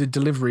pizza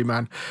delivery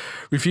man.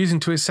 Refusing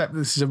to accept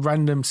this is a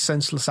random,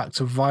 senseless act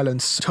of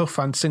violence, tough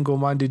and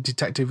single-minded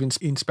detective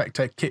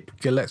Inspector Kip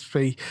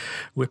Gillespie,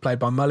 who is played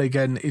by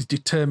Mulligan, is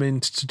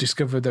determined to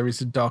discover there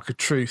is a darker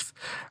truth.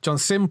 John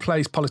Sim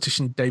plays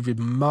politician David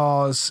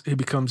Mars, who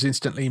becomes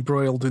instantly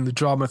embroiled in the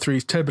drama through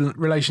his turbulent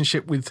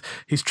relationship with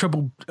his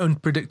troubled,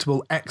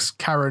 unpredictable ex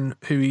Karen,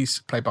 who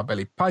is played by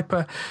Billy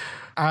Piper.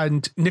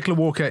 And Nicola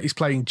Walker is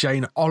playing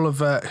Jane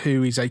Oliver,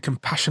 who is a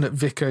compassionate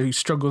vicar who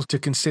struggles to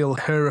conceal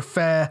her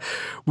affair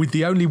with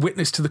the only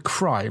witness to the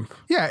crime.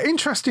 Yeah,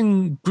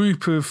 interesting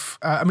group of...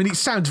 it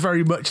sounds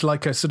very much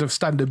like a sort of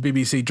standard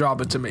BBC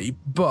drama to me,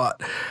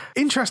 but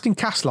interesting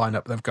cast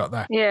lineup they've got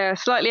there. Yeah,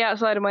 slightly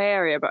outside of my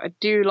area, but I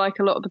do like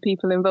a lot of the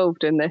people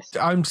involved in this.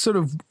 I'm sort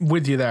of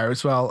with you there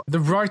as well. The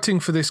writing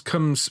for this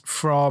comes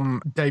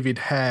from David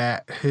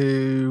Hare,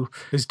 who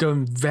has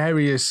done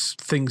various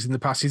things in the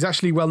past. He's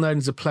actually well known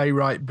as a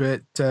playwright,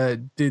 but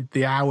did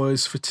The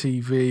Hours for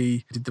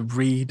TV, did The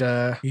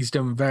Reader. He's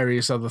done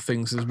various other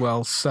things as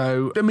well.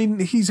 So,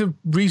 he's a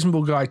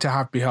reasonable guy to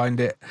have behind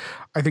it.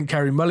 I think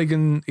Carey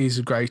Mulligan is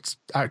a great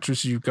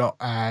actress. You've got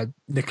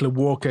Nicola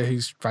Walker,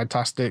 who's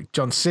fantastic.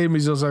 John Sim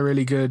is also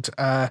really good.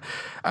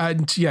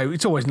 And,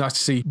 it's always nice to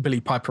see Billy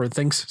Piper and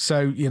things.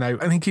 So,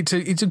 I think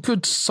it's a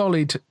good,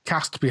 solid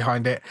cast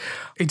behind it.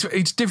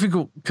 It's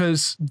difficult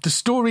because the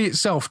story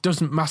itself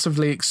doesn't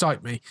massively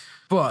excite me,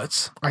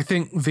 but I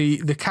think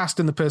the cast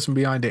and the person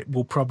behind it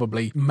will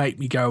probably make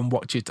me go and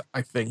watch it,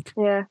 I think.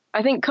 Yeah,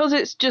 I think because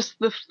it's just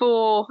the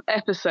 4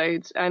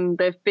 episodes and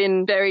they've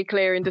been very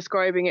clear in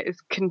describing it as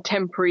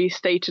contemporary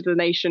state of the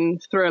nation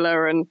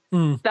thriller, and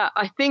that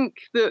I think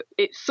that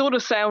it sort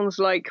of sounds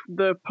like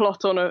the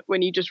plot on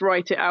when you just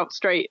write it out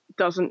straight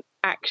doesn't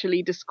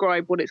actually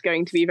describe what it's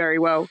going to be very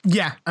well.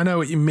 Yeah, I know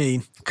what you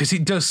mean, because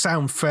it does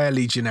sound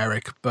fairly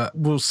generic, but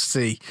we'll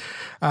see.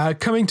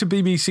 Coming to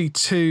BBC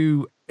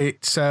Two,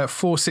 it's 4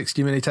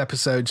 60-minute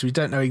episodes. We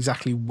don't know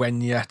exactly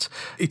when yet.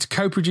 It's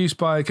co-produced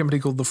by a company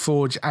called The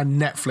Forge and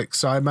Netflix,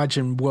 so I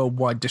imagine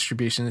worldwide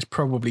distribution is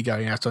probably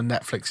going out on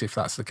Netflix if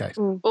that's the case.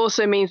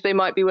 Also means they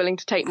might be willing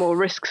to take more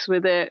risks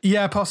with it.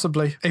 Yeah,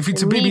 possibly. If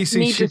it's a BBC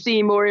need to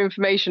see more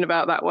information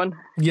about that one.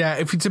 Yeah,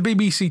 if it's a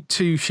BBC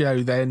Two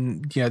show,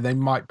 then they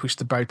might push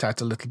the boat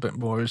out a little bit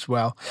more as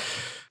well.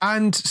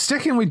 And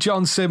sticking with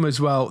John Sim as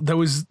well, there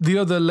was the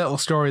other little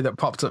story that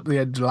popped up at the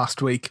end of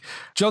last week.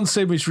 John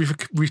Sim is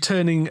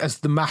returning as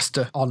the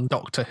Master on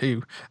Doctor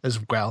Who as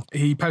well.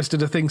 He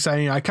posted a thing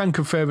saying, "I can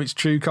confirm it's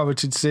true,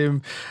 commented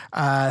Sim.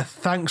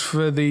 Thanks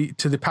to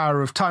the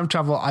power of time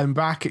travel, I'm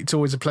back. It's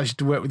always a pleasure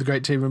to work with a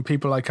great team and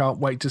people. I can't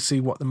wait to see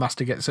what the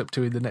Master gets up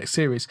to in the next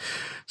series."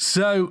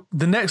 So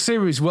the next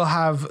series will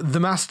have the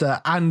Master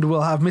and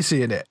we'll have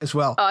Missy in it as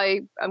well.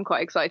 I am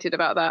quite excited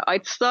about that. I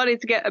started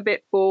to get a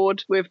bit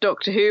bored with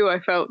Doctor Who.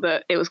 I felt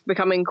that it was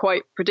becoming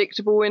quite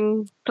predictable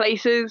in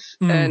places,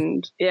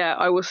 and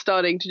I was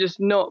starting to just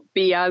not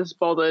be as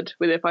bothered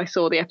with if I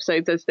saw the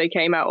episodes as they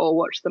came out or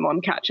watched them on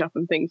catch up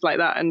and things like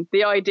that. And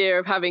the idea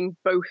of having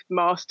both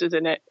Masters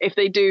in it, if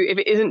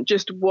it isn't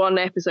just one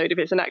episode, if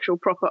it's an actual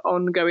proper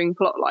ongoing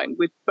plot line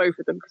with both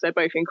of them, because they're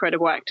both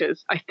incredible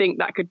actors, I think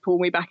that could pull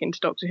me back into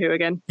Doctor Who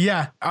again.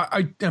 Yeah,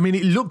 I mean,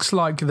 it looks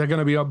like they're going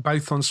to be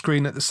both on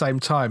screen at the same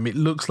time. It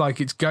looks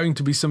like it's going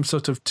to be some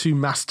sort of 2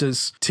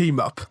 Masters team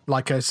up,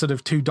 like a sort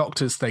of 2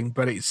 Doctors thing,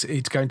 but it's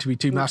going to be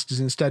 2 Masters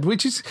instead,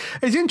 which is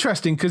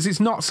interesting because it's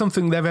not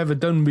something they've ever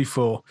done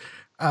before.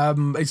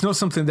 It's not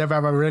something they've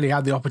ever really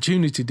had the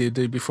opportunity to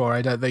do before,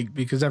 I don't think,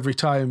 because every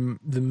time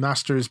the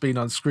Master has been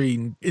on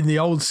screen in the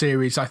old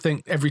series, I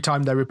think every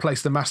time they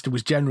replaced the Master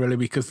was generally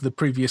because the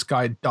previous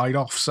guy had died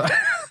off. So,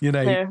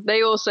 Yeah,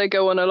 they also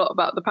go on a lot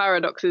about the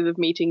paradoxes of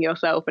meeting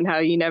yourself and how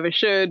you never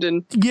should.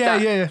 And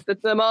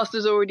the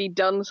Master's already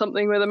done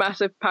something with a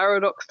massive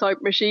paradox type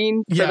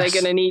machine. So they're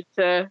going to need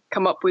to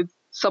come up with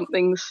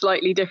something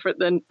slightly different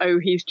than, oh,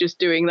 he's just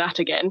doing that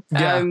again.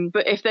 Yeah.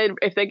 But if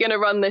they're going to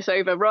run this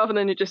over, rather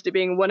than it just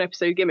being a one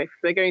episode gimmick,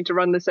 if they're going to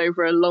run this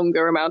over a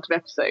longer amount of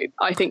episodes,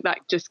 I think that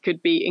just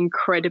could be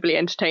incredibly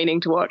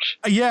entertaining to watch.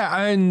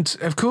 Yeah, and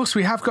of course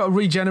we have got a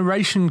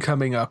regeneration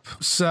coming up.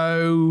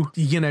 So,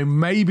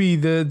 maybe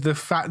the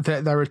fact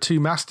that there are two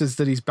masters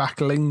that he's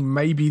battling,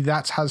 maybe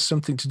that has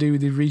something to do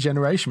with the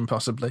regeneration,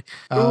 possibly.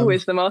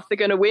 Is the master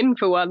going to win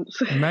for once?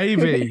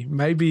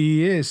 maybe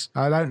he is.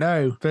 I don't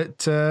know.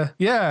 But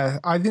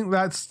I think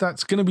that's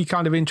going to be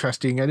kind of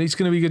interesting. And it's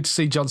going to be good to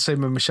see John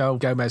Sim and Michelle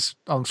Gomez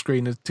on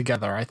screen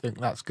together. I think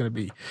that's going to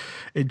be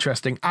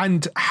interesting.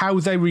 And how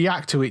they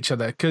react to each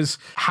other. Because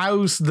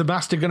how's the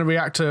master going to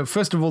react to,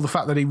 first of all, the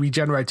fact that he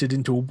regenerated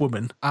into a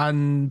woman,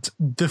 and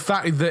the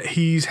fact that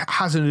he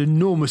has an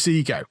enormous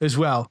ego as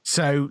well.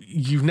 So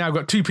you've now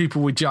got two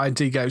people with giant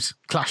egos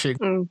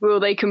clashing. Will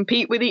they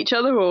compete with each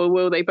other, or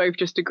will they both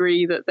just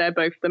agree that they're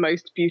both the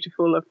most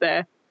beautiful of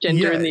their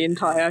gender in the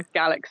entire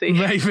galaxy?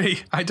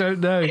 Maybe. I don't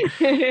know.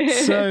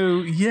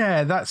 So,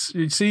 that's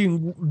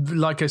seeing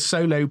like a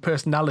solo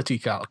personality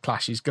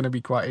clash is going to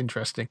be quite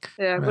interesting.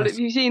 Yeah, well, if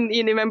you've seen,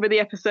 remember the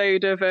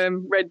episode of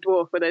Red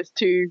Dwarf where there's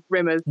two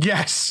Rimmers?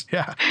 Yes,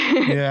 yeah.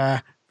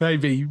 Yeah.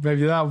 Maybe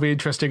that'll be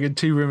interesting. In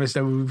Two Rimmers,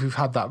 though, we've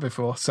had that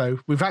before. So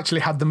we've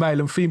actually had the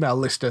male and female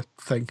lister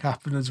thing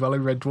happen as well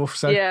in Red Dwarf.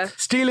 So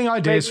stealing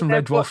ideas from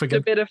Red Dwarf again.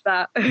 A bit of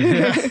that.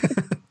 Yeah.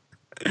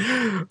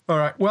 All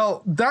right.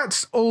 Well,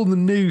 that's all the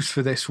news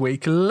for this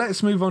week.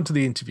 Let's move on to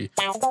the interview.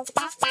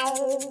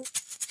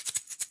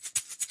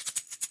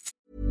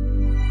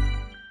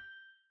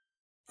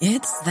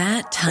 It's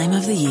that time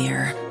of the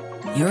year.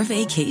 Your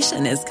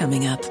vacation is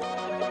coming up.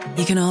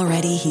 You can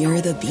already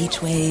hear the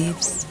beach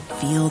waves,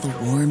 feel the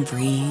warm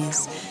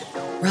breeze,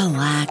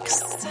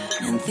 relax,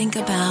 and think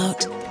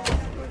about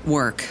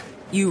work.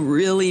 You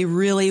really,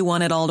 really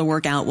want it all to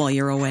work out while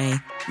you're away.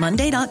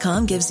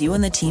 Monday.com gives you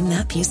and the team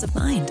that peace of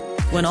mind.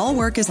 When all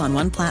work is on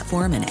one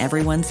platform and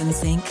everyone's in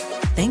sync,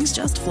 things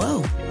just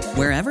flow.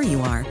 Wherever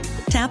you are,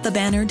 tap the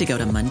banner to go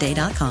to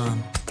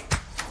Monday.com.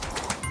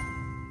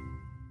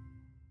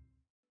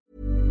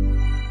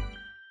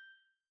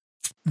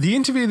 The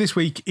interview this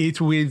week is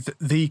with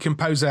the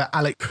composer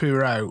Alec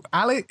Poirot.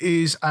 Alec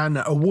is an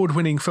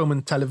award-winning film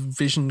and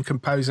television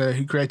composer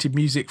who created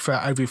music for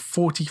over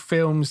 40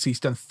 films. He's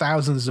done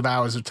thousands of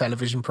hours of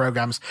television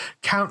programs,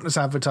 countless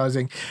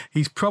advertising.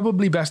 He's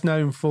probably best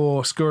known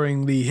for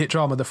scoring the hit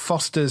drama The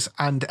Fosters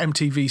and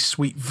MTV's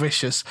Sweet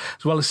Vicious,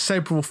 as well as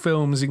several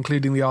films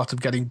including The Art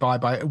of Getting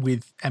By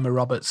with Emma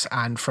Roberts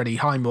and Freddie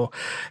Highmore.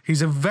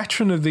 He's a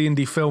veteran of the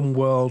indie film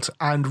world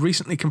and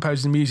recently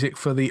composed the music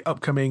for the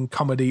upcoming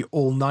comedy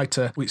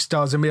All-Nighter, which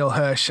stars Emile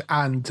Hirsch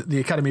and the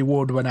Academy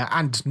Award winner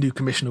and new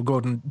Commissioner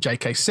Gordon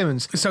J.K.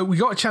 Simmons. So we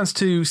got a chance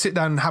to sit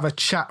down and have a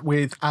chat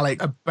with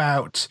Alec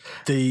about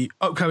the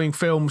upcoming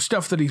film,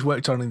 stuff that he's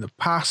worked on in the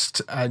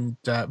past, and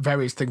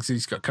various things that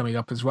he's got coming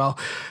up as well.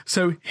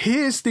 So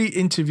here's the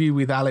interview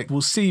with Alec.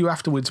 We'll see you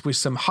afterwards with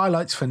some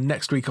highlights for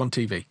next week on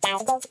TV.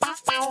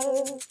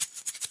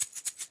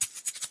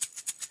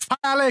 Hi,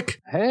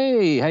 Alec.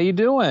 Hey, how you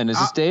doing? Is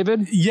this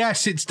David?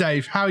 Yes, it's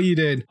Dave. How are you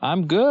doing?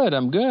 I'm good.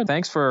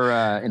 Thanks for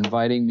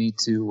inviting me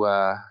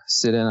to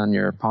sit in on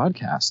your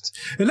podcast.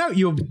 No,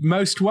 you're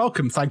most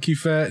welcome. Thank you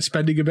for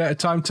spending a bit of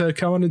time to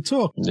come on and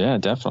talk. Yeah,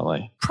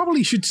 definitely.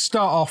 Probably should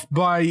start off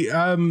by,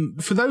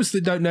 for those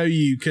that don't know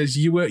you, because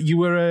you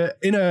were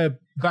in a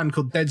band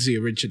called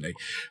Deadsy originally.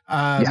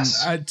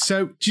 Yes.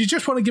 So do you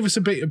just want to give us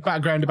a bit of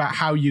background about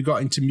how you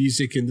got into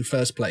music in the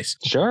first place?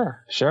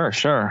 Sure.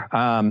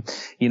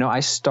 I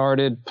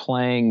started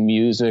playing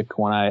music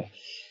when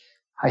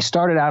I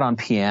started out on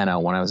piano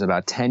when I was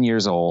about 10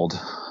 years old,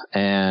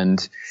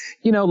 and,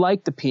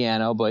 liked the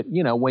piano, but,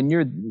 when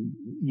you're,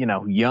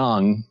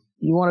 young,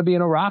 you want to be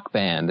in a rock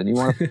band and you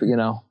want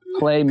to,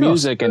 play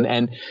music.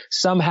 And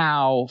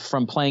somehow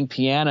from playing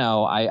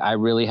piano, I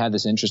really had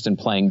this interest in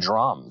playing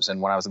drums. And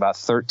when I was about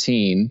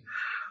 13,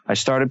 I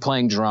started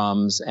playing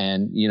drums,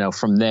 and,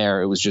 from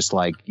there it was just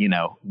like,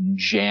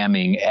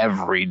 jamming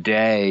every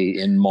day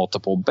in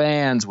multiple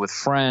bands with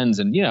friends.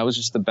 And, it was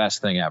just the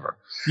best thing ever.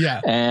 Yeah.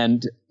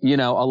 And,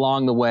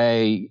 along the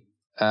way,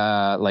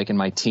 like in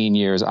my teen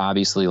years,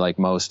 obviously, like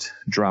most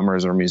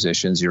drummers or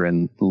musicians, you're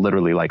in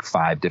literally like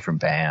 5 different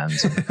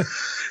bands.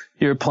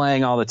 You're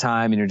playing all the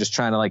time and you're just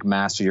trying to like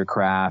master your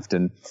craft.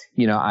 And,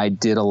 I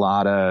did a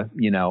lot of,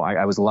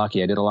 I was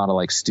lucky. I did a lot of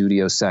like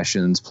studio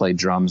sessions, played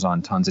drums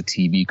on tons of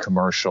TV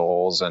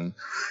commercials and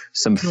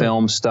some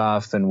film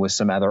stuff and with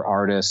some other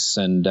artists.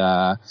 And,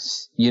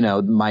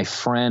 my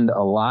friend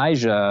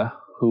Elijah,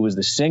 who was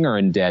the singer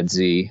in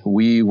Deadsy,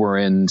 we were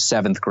in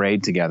 7th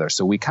grade together.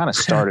 So we kind of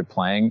started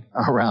playing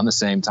around the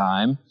same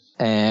time.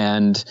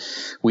 And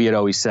we had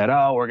always said,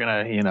 oh, we're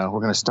going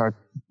to start,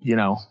 we're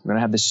going to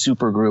have this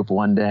super group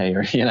one day,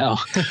 or,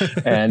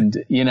 and,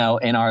 in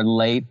our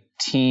late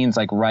teens,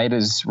 like right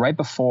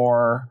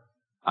before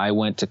I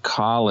went to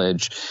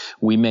college,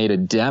 we made a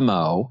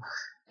demo,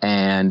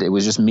 and it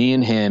was just me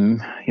and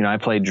him. I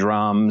played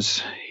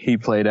drums. He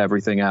played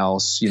everything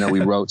else. You know, we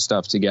wrote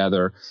stuff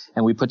together,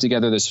 and we put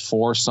together this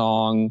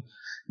 4-song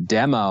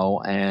demo,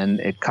 and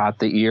it caught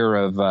the ear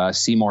of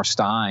Seymour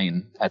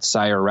Stein at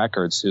Sire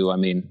Records, who, I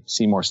mean,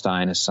 Seymour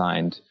Stein has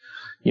signed,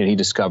 you know, he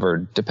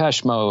discovered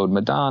Depeche Mode,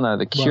 Madonna,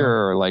 The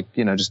Cure, like,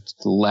 you know, just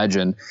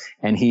legend.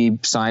 And he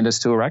signed us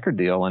to a record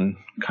deal. And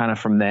kind of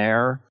from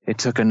there, it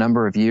took a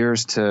number of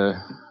years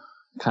to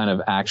kind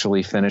of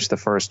actually finish the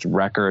first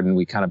record. And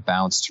we kind of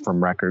bounced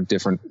from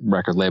different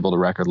record label to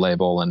record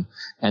label, and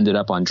ended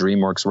up on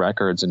DreamWorks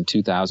Records in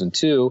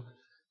 2002.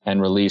 And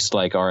released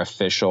like our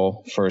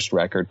official first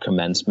record,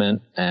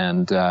 Commencement.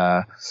 And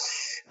that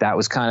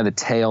was kind of the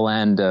tail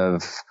end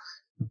of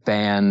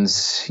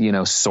bands, you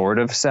know, sort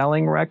of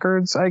selling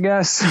records, I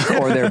guess,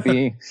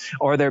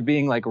 or there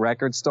being like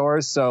record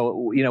stores.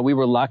 So, you know, we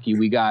were lucky.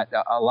 We got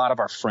a lot of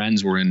our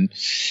friends were in,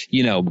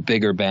 you know,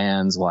 bigger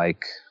bands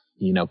like,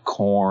 you know,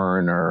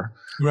 Korn or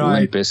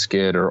Limp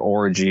Bizkit or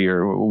Orgy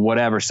or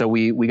whatever. So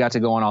we got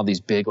to go on all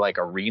these big like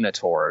arena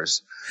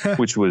tours,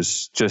 which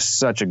was just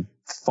such a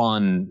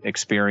fun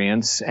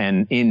experience.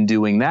 And in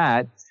doing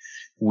that,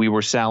 we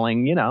were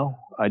selling, you know,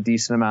 a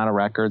decent amount of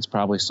records,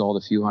 probably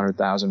sold a few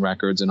 100,000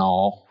 records in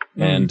all.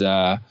 And,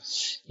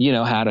 you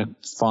know, had a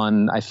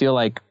fun, I feel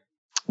like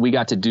we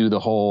got to do the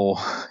whole,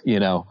 you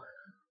know,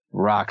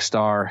 rock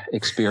star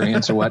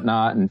experience or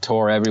whatnot, and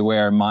tour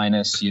everywhere,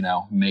 minus, you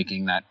know,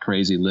 making that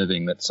crazy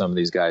living that some of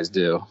these guys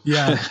do.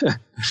 Yeah.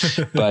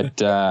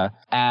 But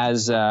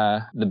as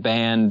the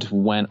band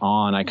went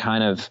on, I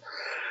kind of,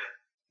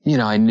 you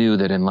know, I knew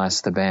that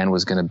unless the band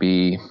was going to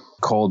be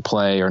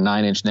Coldplay or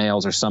Nine Inch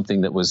Nails or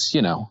something that was,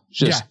 you know,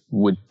 just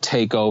would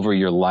take over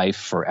your life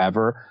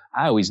forever,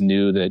 I always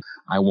knew that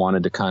I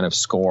wanted to kind of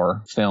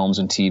score films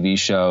and TV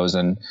shows.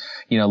 And,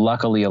 you know,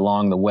 luckily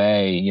along the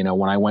way, you know,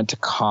 when I went to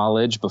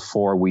college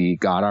before we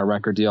got our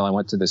record deal, I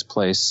went to this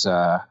place,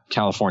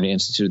 California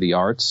Institute of the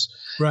Arts.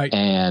 Right.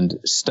 And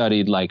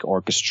studied like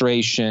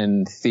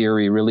orchestration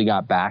theory, really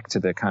got back to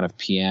the kind of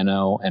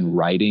piano and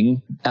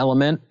writing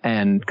element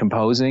and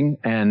composing.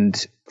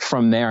 And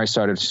from there, I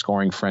started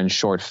scoring friends'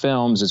 short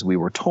films as we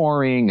were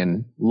touring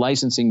and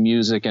licensing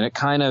music. And it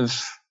kind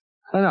of,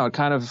 I don't know, it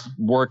kind of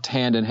worked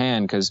hand in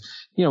hand, because,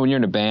 you know, when you're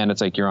in a band, it's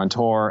like you're on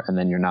tour and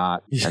then you're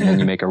not, and then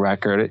you make a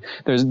record.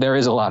 There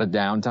is a lot of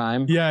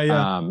downtime.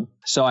 Yeah.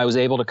 So I was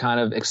able to kind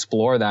of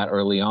explore that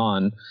early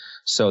on,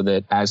 so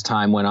that as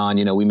time went on,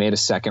 you know, we made a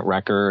second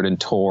record and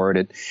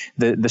toured.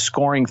 The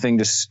scoring thing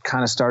just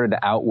kind of started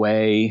to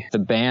outweigh the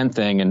band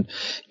thing. And,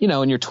 you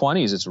know, in your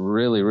 20s, it's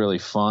really, really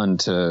fun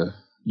to,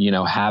 you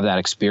know, have that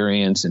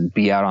experience and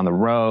be out on the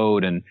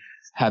road and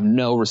have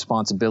no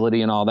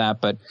responsibility and all that.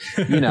 But,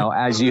 you know,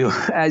 as you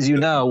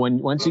know,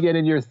 once you get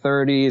into your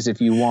 30s, if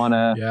you want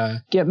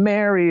to get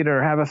married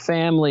or have a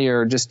family,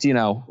 or just, you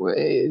know,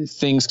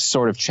 things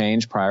sort of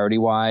change priority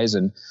wise.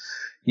 And,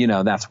 you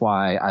know, that's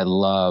why I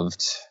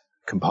loved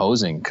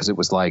composing, because it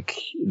was like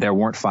there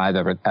weren't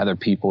 5 other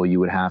people you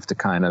would have to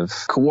kind of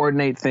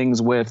coordinate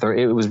things with, or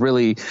it was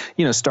really,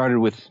 you know, started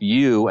with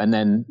you, and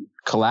then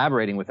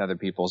collaborating with other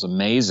people is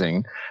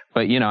amazing.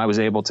 But, you know, I was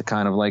able to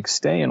kind of like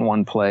stay in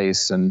one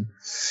place, and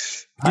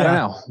I don't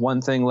know,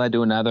 one thing led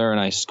to another, and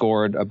I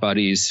scored a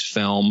buddy's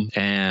film,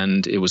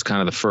 and it was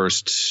kind of the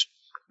first,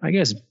 I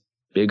guess,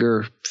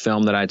 bigger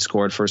film that I'd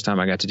scored. First time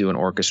I got to do an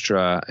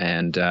orchestra,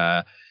 and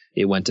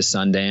it went to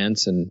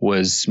Sundance and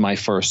was my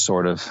first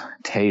sort of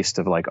taste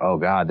of like, oh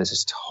God, this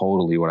is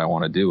totally what I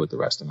want to do with the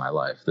rest of my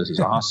life. This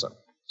is awesome.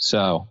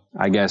 So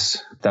I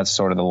guess that's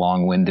sort of the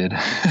long-winded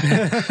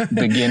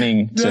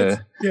beginning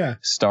to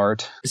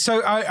start.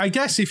 So I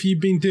guess if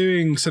you've been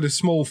doing sort of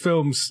small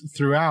films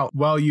throughout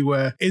while you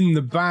were in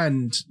the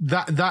band,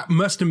 that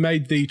must have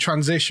made the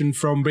transition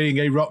from being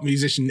a rock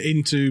musician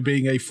into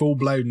being a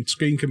full-blown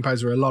screen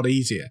composer a lot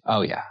easier.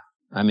 Oh, yeah.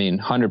 I mean,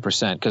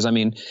 100%. Because, I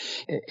mean,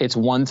 it's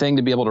one thing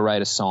to be able to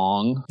write a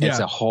song. It's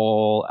a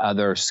whole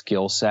other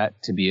skill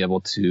set to be able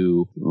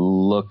to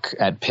look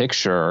at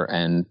picture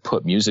and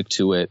put music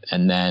to it,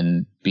 and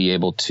then be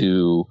able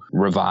to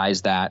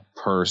revise that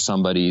per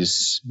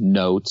somebody's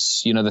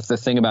notes. You know, the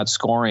thing about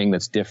scoring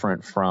that's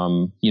different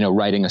from, you know,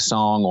 writing a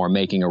song or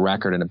making a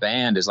record in a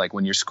band is like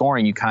when you're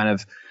scoring,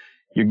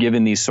 you're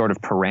given these sort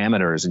of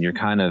parameters, and you're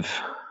kind of,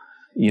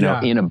 you know,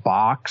 in a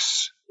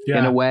box.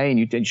 In a way, and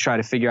you try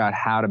to figure out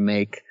how to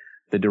make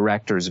the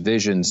director's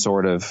vision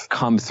sort of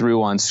come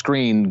through on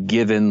screen,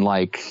 given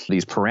like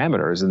these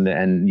parameters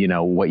and you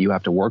know what you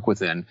have to work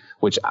within,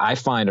 which I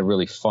find a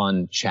really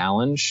fun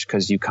challenge,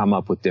 because you come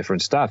up with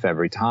different stuff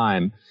every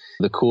time.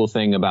 The cool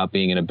thing about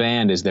being in a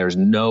band is there's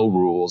no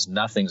rules,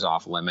 nothing's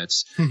off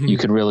limits. You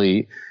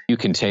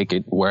can take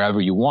it wherever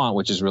you want,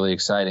 which is really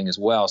exciting as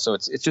well. So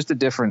it's just a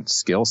different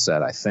skill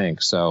set, I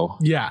think. So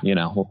you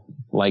know,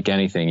 like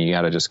anything, you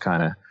got to just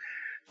kind of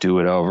do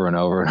it over and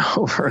over and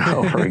over and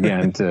over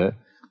again to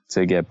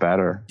to get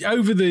better.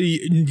 Over the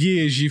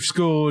years, you've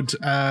scored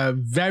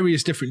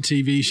various different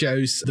TV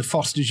shows. The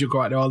Fosters, you're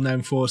quite well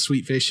known for,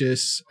 Sweet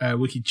Vicious,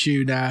 Wicked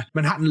Tuna,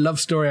 Manhattan Love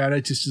Story, I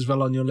noticed as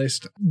well on your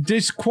list.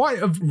 There's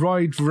quite a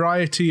wide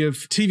variety of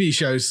TV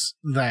shows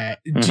there.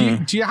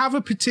 Do you have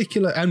a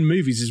particular, and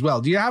movies as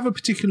well, do you have a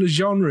particular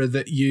genre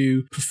that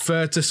you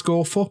prefer to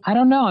score for? I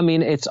don't know. I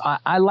mean,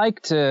 I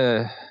like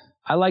to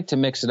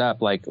mix it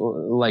up, like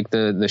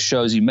the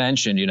shows you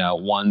mentioned, you know,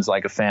 one's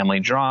like a family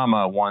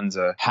drama, one's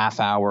a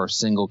half-hour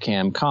single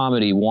cam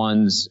comedy,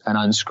 one's an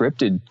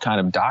unscripted kind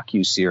of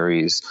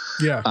docu-series.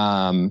 Yeah.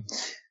 I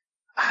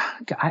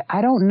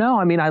don't know.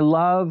 I mean,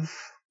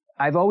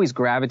 I've always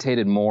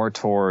gravitated more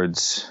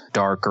towards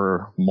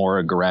darker, more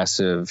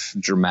aggressive,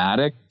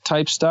 dramatic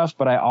type stuff,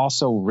 but I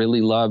also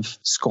really love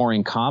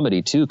scoring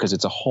comedy too, because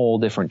it's a whole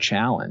different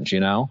challenge, you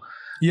know?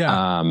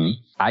 Yeah.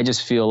 I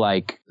just feel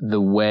like the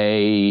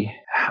way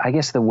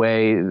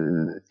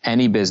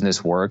any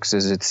business works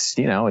is it's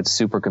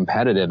super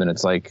competitive. And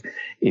it's like,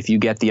 if you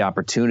get the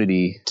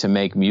opportunity to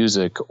make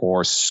music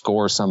or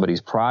score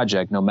somebody's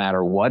project, no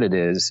matter what it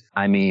is,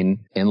 I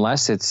mean,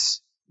 unless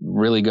it's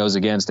really goes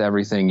against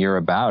everything you're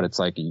about, it's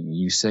like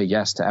you say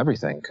yes to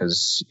everything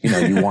because, you know,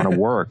 you want to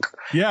work.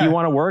 Yeah. You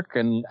want to work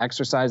and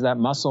exercise that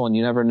muscle, and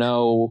you never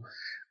know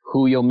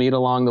who you'll meet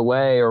along the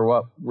way or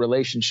what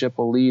relationship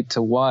will lead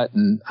to what.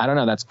 And I don't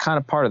know, that's kind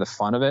of part of the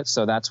fun of it.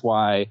 So that's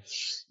why,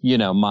 you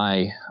know,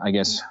 my, I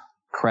guess,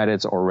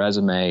 credits or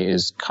resume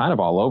is kind of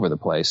all over the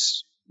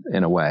place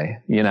in a way.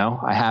 You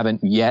know, I haven't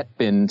yet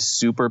been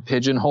super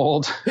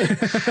pigeonholed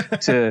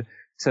to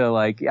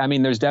like, I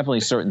mean, there's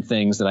definitely certain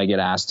things that I get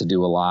asked to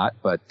do a lot,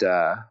 but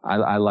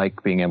I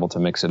like being able to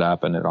mix it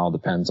up, and it all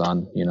depends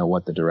on, you know,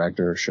 what the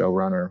director or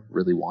showrunner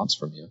really wants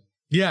from you.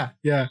 Yeah,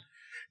 yeah.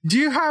 Do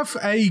you have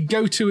a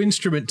go-to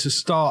instrument to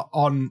start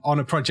on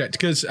a project?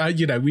 Because,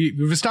 you know,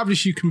 we've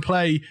established you can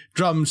play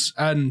drums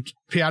and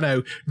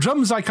piano.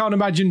 Drums, I can't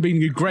imagine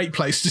being a great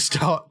place to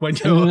start when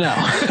you're... No.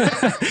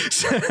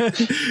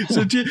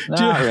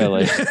 Not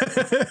really.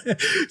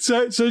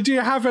 So do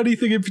you have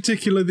anything in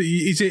particular that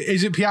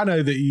is it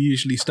piano that you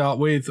usually start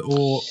with,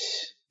 or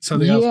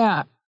something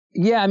else?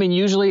 Yeah, I mean,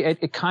 usually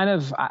it kind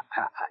of,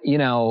 you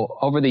know,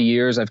 over the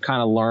years, I've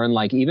kind of learned,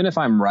 like, even if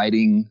I'm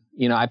writing,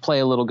 you know, I play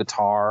a little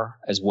guitar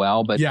as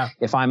well, but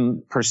if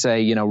I'm per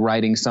se, you know,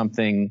 writing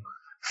something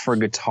for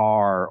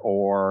guitar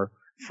or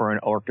for an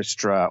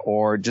orchestra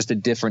or just a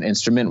different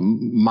instrument,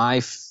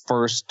 my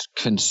first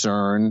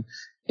concern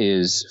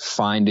is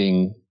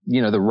finding,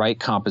 you know, the right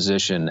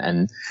composition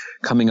and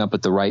coming up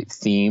with the right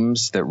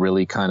themes that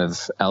really kind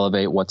of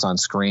elevate what's on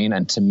screen.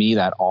 And to me,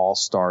 that all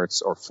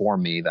starts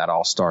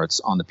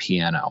on the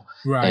piano.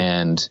 Right.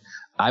 And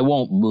I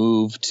won't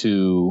move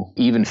to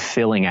even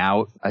filling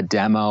out a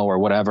demo or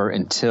whatever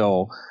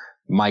until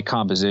my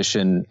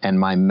composition and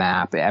my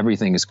map,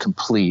 everything is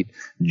complete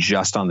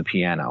just on the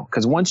piano.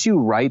 Because once you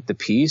write the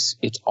piece,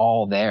 it's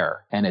all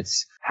there. And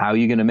it's, how are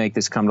you going to make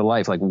this come to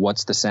life? Like,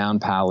 what's the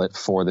sound palette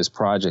for this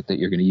project that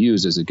you're going to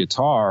use? Is it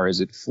guitar?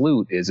 Is it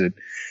flute?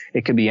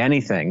 It could be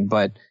anything.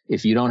 But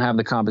if you don't have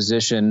the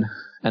composition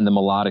and the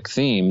melodic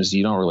themes,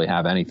 you don't really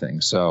have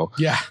anything. So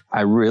yeah,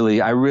 I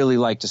really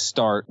like to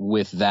start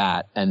with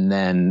that, and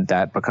then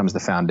that becomes the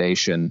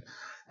foundation.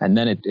 And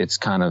then it's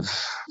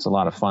a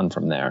lot of fun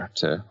from there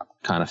to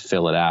kind of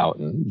fill it out,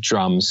 and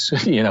drums,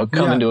 you know,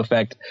 come into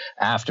effect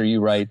after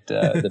you write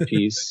the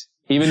piece.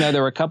 Even though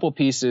there were a couple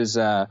pieces,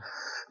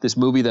 this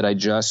movie that I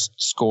just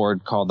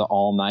scored called The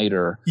All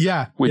Nighter,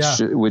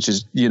 which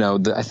is, you know,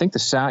 I think the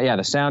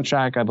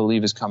soundtrack, I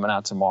believe, is coming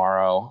out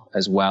tomorrow,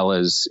 as well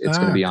as it's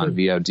going to be on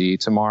VOD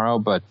tomorrow.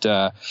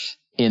 But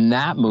in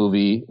that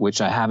movie,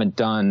 which I haven't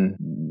gotten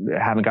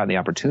the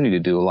opportunity to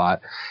do a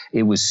lot,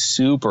 it was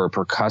super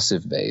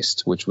percussive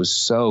based, which was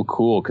so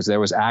cool because there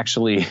was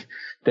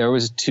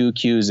 2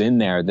 cues in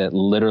there that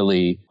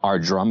literally are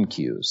drum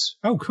cues.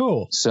 Oh,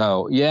 cool.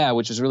 So yeah,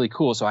 which was really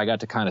cool. So I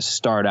got to kind of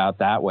start out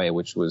that way,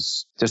 which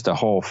was just a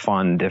whole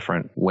fun,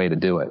 different way to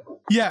do it.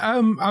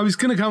 Yeah, I was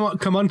going to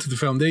come on to the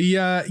film.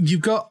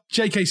 You've got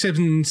J.K.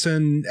 Simmons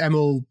and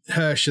Emil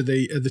Hirsch are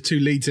the 2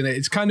 leads in it.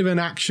 It's kind of an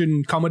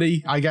action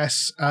comedy, I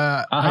guess.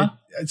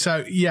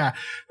 So yeah,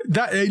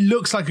 that it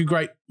looks like a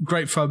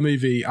great fun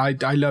movie. I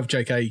love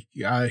J.K.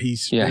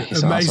 He's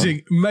amazing,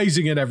 awesome.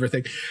 Amazing at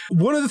everything.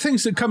 One of the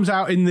things that comes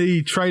out in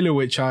the trailer,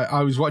 which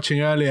I was watching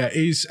earlier,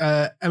 is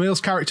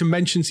Emil's character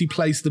mentions he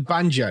plays the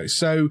banjo.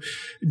 So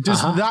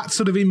does that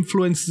sort of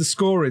influence the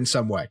score in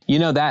some way?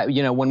 When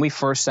I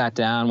first sat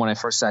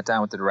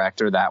down with the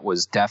director, that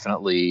was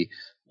definitely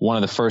one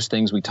of the first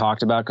things we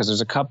talked about, because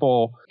there's a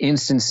couple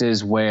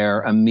instances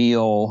where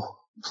Emil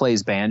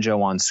plays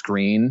banjo on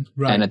screen,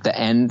 right, and at the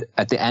end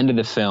of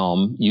the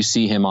film you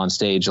see him on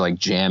stage like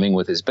jamming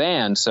with his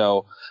band.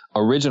 So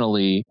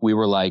originally we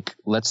were like,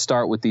 let's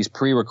start with these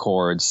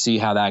pre-records, see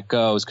how that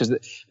goes. Because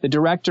the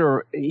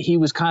director, he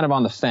was kind of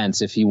on the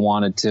fence if he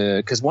wanted to,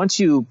 because once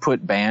you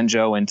put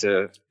banjo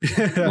into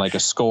like a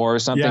score or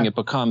something, it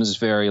becomes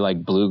very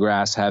like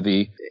bluegrass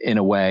heavy in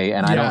a way.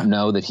 And I don't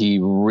know that he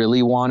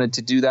really wanted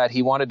to do that.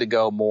 He wanted to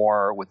go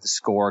more with the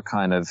score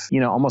kind of, you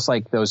know, almost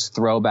like those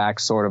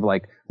throwbacks, sort of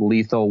like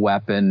Lethal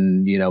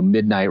Weapon, you know,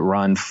 Midnight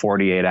Run,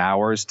 48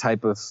 Hours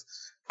type of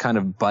kind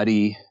of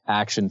buddy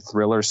action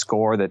thriller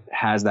score that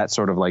has that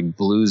sort of like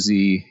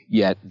bluesy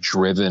yet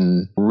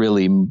driven,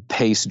 really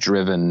pace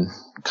driven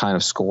kind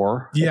of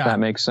score, if that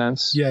makes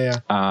sense.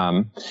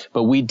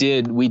 But we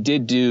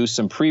did do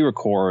some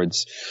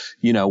pre-records,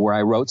 you know, where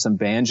I wrote some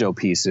banjo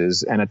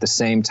pieces, and at the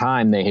same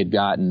time they had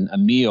gotten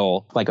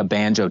Emil, like a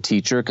banjo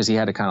teacher, because he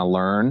had to kind of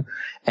learn.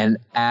 And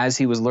as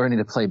he was learning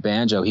to play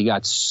banjo, he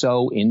got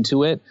so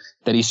into it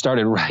that he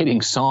started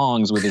writing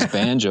songs with his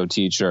banjo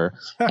teacher.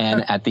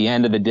 And at the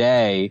end of the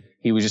day,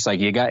 he was just like,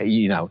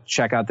 you know,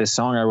 check out this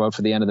song I wrote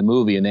for the end of the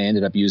movie. And they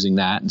ended up using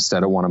that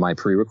instead of one of my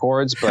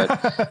pre-records.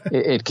 But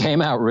it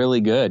came out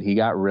really good. He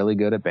got really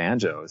good at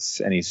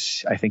banjos. And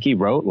I think he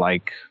wrote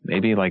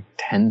maybe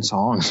 10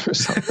 songs or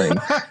something.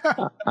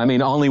 I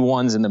mean, only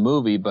one's in the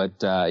movie, but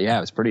it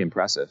was pretty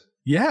impressive.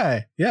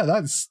 Yeah,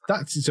 that's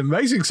it's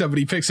amazing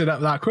somebody picks it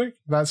up that quick.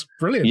 That's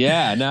brilliant.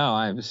 Yeah,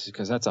 no,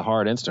 because that's a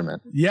hard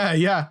instrument.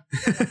 Yeah.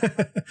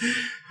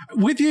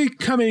 With you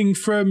coming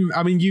from,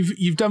 I mean,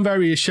 you've done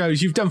various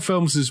shows, you've done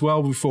films as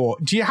well before.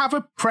 Do you have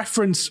a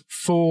preference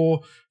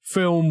for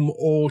film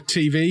or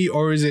TV,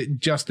 or is it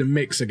just a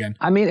mix again?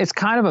 I mean, it's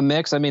kind of a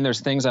mix. I mean,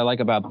 there's things I like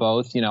about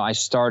both. You know, I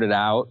started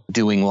out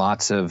doing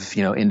lots of,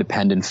 you know,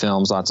 independent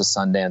films, lots of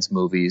Sundance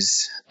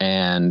movies.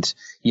 And,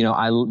 you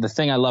know, the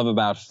thing I love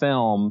about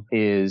film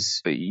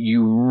is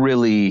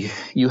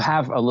you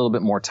have a little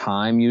bit more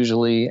time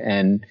usually.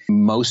 And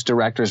most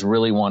directors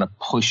really want to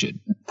push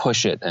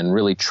it and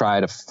really try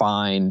to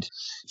find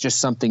just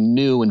something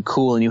new and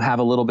cool. And you have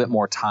a little bit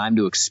more time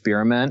to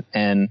experiment.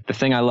 And the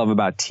thing I love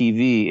about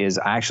TV is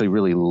I actually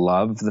really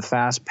love the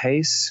fast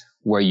pace,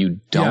 where you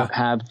don't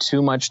have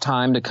too much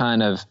time to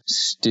kind of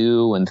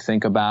stew and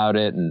think about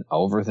it and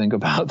overthink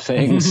about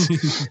things.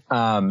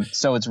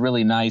 So it's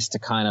really nice to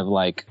kind of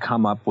like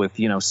come up with,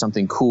 you know,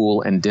 something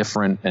cool and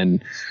different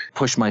and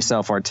push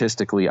myself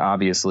artistically,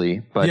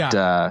 obviously,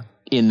 but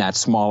in that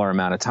smaller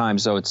amount of time.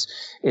 So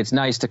it's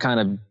nice to kind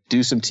of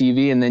do some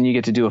TV, and then you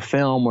get to do a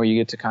film where you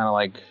get to kind of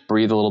like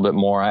breathe a little bit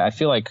more. I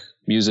feel like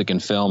music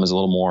and film is a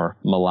little more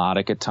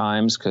melodic at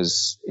times,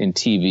 because in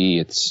TV,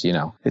 it's, you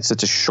know, it's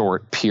such a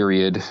short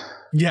period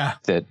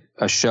that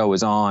a show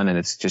is on, and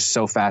it's just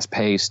so fast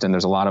paced, and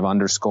there's a lot of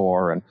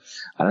underscore, and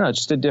I don't know,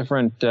 just a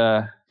different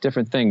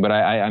thing. But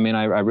I mean,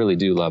 I really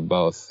do love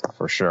both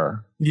for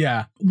sure.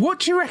 Yeah. What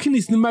do you reckon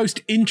is the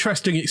most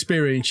interesting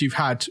experience you've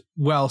had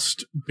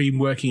whilst being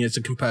working as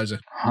a composer?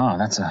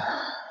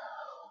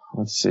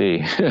 Let's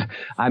see.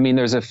 I mean,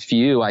 there's a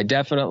few. A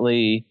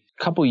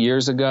couple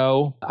years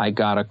ago, I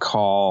got a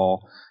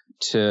call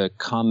to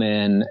come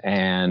in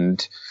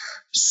and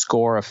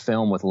score a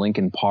film with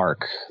Linkin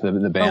Park, the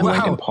band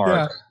Linkin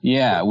Park.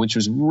 Yeah, which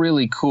was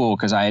really cool,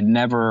 because I'd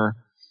never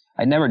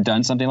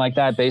done something like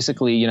that.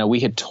 Basically, you know, we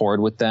had toured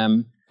with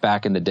them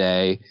back in the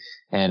day,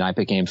 and I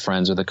became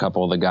friends with a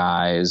couple of the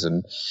guys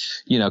and,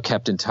 you know,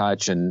 kept in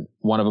touch. And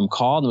one of them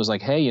called and was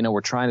like, hey, you know,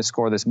 we're trying to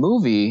score this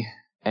movie,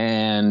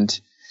 and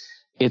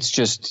it's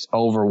just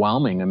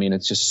overwhelming. I mean,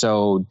 it's just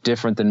so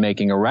different than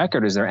making a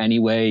record. Is there any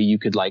way you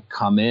could like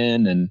come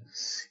in and,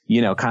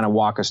 you know, kind of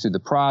walk us through the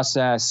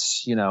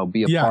process, you know,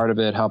 be a part of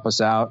it, help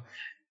us out?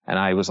 And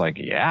I was like,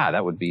 yeah,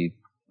 that would be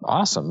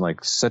awesome.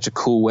 Like, such a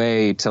cool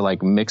way to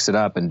like mix it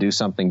up and do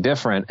something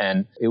different.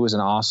 And it was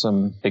an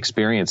awesome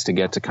experience to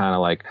get to kind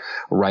of like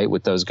write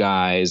with those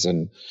guys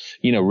and,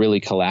 you know, really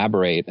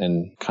collaborate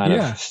and kind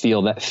of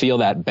feel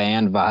that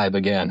band vibe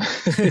again,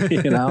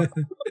 you know?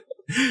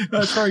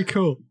 That's very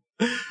cool.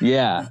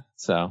 Yeah.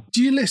 So,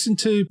 do you listen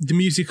to the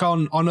music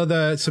on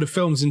other sort of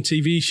films and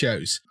TV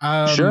shows?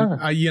 Sure.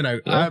 You know,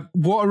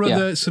 what are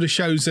other sort of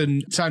shows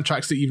and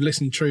soundtracks that you've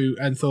listened to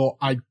and thought,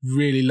 I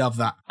really love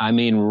that? I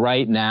mean,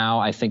 right now,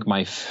 I think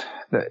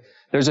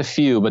there's a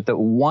few, but the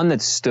one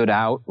that stood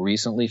out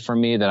recently for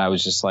me that I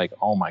was just like,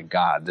 oh my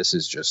God, this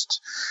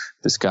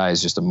guy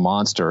is just a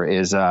monster,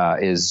 is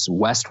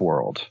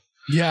Westworld.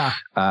 Yeah.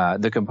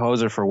 The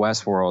composer for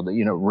Westworld,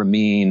 you know,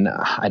 Ramin,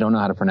 I don't know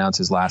how to pronounce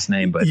his last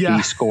name, but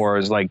he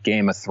scores like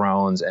Game of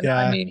Thrones. And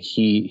I mean,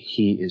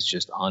 he is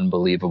just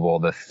unbelievable.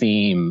 The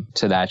theme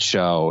to that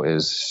show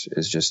is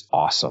just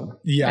awesome.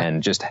 Yeah.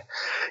 And just,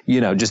 you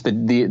know, just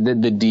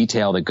the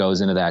detail that goes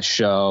into that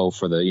show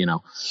for the, you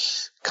know,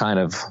 kind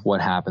of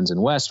what happens in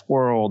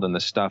Westworld and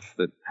the stuff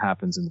that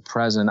happens in the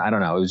present. I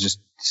don't know. It was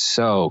just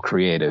so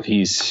creative.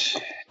 He's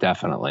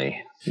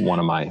definitely one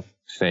of my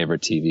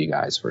favorite TV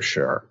guys for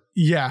sure.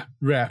 Yeah,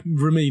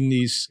 Ramin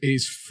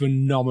is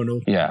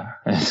phenomenal. Yeah,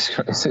 it's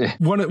crazy.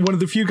 One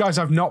of the few guys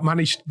I've not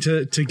managed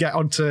to get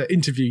onto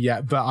interview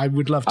yet, but I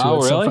would love to.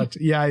 Oh, really?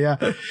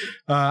 Yeah.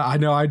 I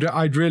know.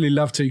 I'd really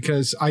love to,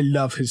 because I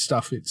love his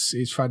stuff.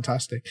 It's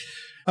fantastic.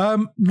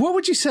 What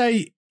would you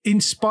say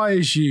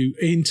inspires you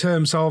in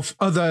terms of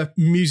other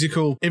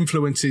musical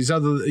influences,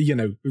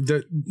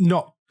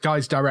 not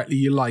guys directly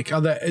you like?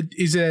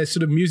 Is there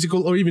sort of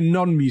musical or even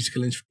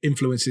non-musical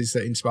influences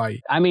that inspire you?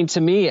 I mean, to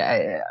me,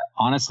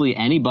 honestly,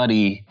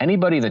 anybody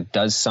that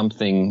does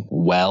something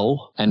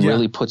well and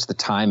really puts the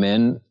time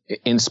in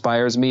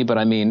inspires me. But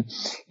I mean,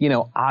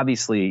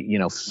 obviously,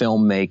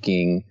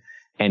 filmmaking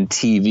and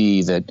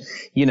TV that,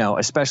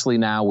 especially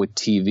now with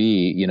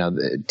TV,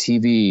 the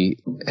TV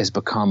has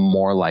become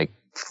more like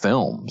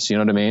films, you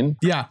know what I mean?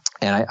 Yeah.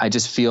 And I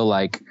just feel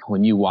like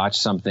when you watch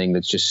something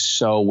that's just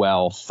so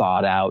well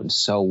thought out and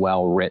so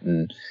well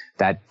written,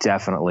 that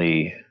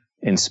definitely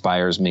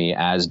inspires me,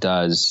 as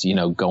does,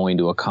 going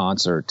to a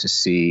concert to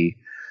see.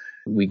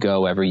 We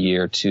go every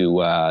year to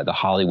the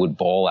Hollywood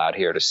Bowl out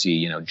here to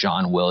see,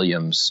 John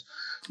Williams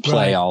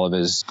play all of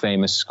his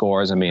famous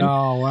scores. I mean,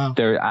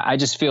 I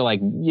just feel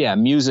like,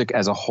 music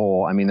as a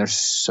whole, I mean, there's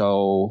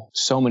so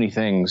many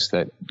things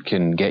that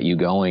can get you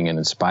going and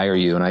inspire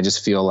you. And I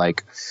just feel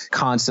like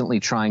constantly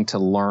trying to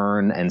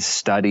learn and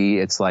study.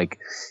 It's like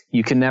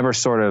you can never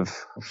sort of,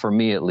 for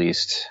me at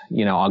least,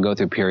 I'll go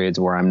through periods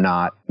where I'm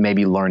not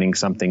maybe learning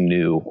something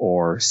new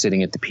or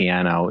sitting at the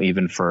piano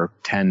even for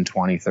 10,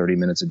 20, 30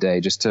 minutes a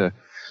day just to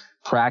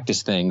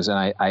practice things. And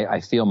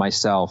I feel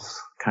myself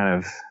kind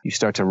of, you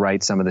start to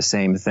write some of the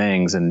same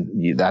things,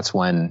 and that's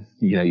when,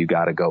 you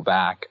got to go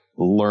back,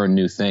 learn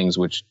new things,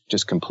 which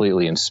just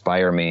completely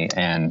inspire me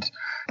and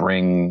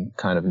bring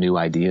kind of new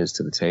ideas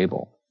to the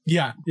table.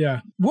 Yeah.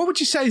 Yeah. What would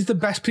you say is the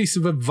best piece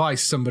of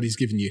advice somebody's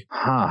given you?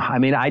 I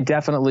mean, I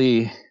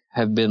definitely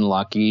have been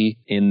lucky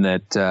in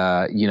that,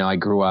 I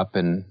grew up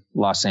in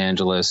Los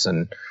Angeles,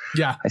 and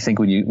I think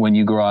when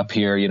you grow up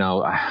here,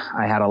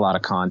 I had a lot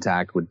of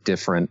contact with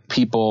different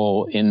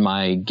people in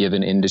my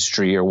given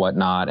industry or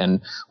whatnot,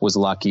 and was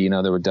lucky.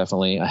 There were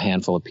definitely a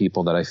handful of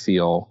people that I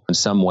feel in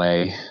some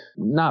way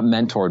not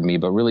mentored me,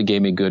 but really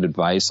gave me good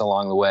advice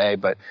along the way.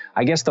 But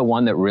I guess the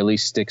one that really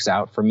sticks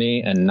out for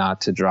me, and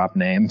not to drop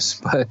names,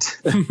 but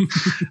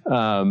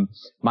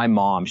my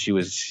mom,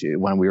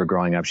 when we were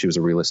growing up, she was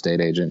a real estate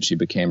agent. She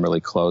became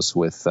really close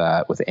with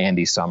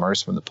Andy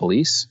Summers from The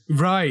Police.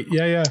 Right.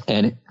 Yeah.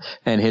 And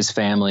his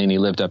family, and he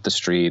lived up the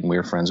street, and we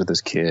were friends with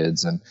his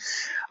kids. And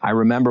I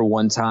remember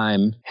one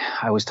time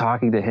I was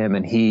talking to him,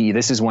 and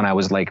this is when I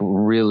was like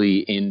really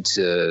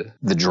into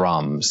the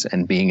drums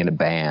and being in a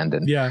band.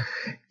 And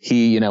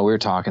we were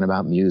talking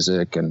about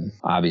music and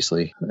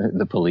obviously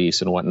The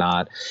Police and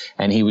whatnot.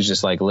 And he was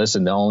just like,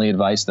 listen, the only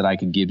advice that I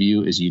could give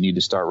you is you need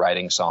to start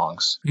writing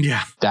songs.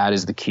 Yeah. That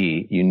is the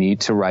key. You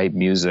need to write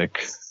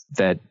music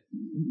that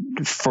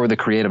for the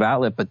creative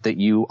outlet, but that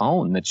you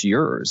own, that's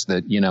yours,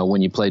 that,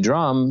 when you play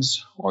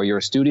drums or you're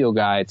a studio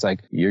guy, it's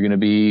like, you're going to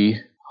be,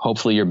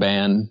 hopefully your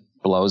band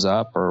blows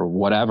up or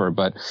whatever.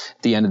 But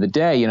at the end of the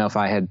day, if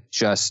I had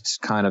just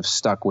kind of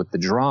stuck with the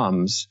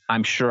drums,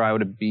 I'm sure I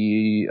would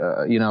be,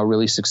 a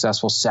really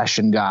successful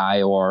session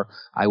guy, or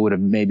I would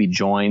have maybe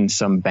joined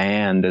some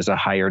band as a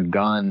hired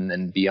gun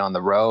and be on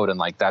the road. And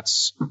like,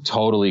 that's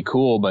totally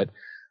cool. But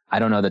I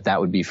don't know that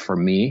would be for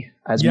me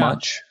as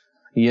much,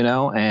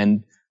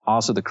 and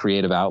also the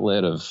creative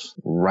outlet of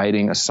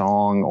writing a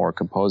song or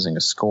composing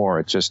a score.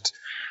 It just,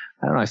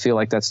 I don't know. I feel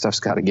like that stuff's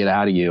got to get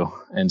out of you.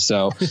 And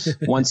so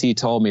once he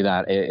told me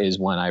that, is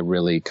when I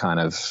really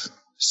kind of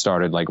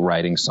started like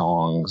writing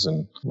songs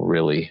and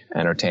really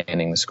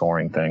entertaining the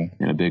scoring thing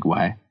in a big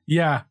way.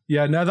 Yeah.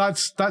 Yeah. No,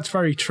 that's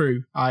very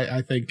true.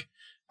 I think.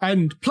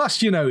 And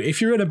plus,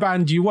 if you're in a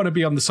band, you want to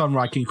be on the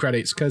songwriting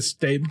credits because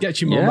they get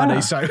you more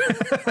money. So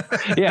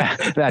yeah,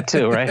 that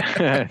too, right?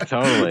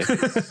 Totally.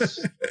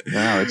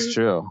 No, it's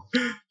true.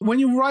 When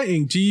you're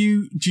writing, do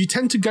you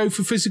tend to go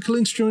for physical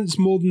instruments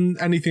more than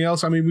anything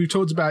else? I mean, we've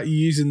talked about you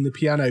using the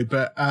piano,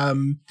 but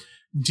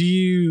do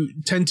you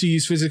tend to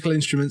use physical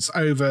instruments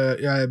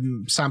over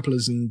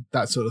samplers and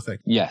that sort of thing?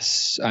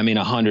 Yes. I mean,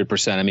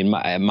 100%. I mean,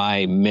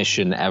 my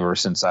mission ever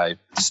since I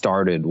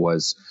started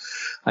was,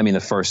 the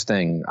first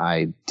thing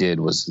I did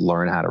was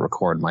learn how to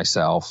record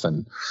myself.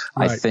 And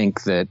I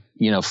think that,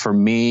 for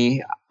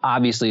me,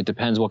 obviously it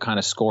depends what kind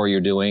of score you're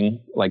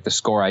doing. Like the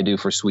score I do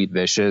for Sweet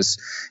Vicious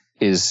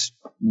is,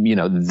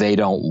 they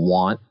don't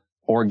want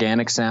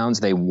organic sounds.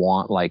 They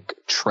want like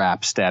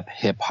trap step,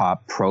 hip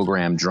hop,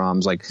 program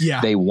drums. Like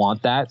they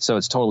want that. So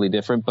it's totally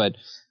different. But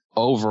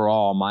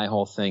overall, my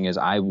whole thing is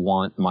I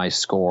want my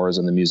scores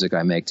and the music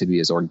I make to be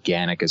as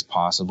organic as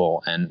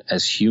possible and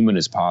as human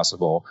as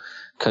possible.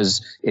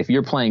 Because if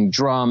you're playing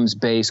drums,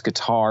 bass,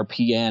 guitar,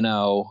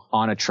 piano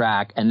on a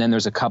track, and then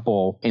there's a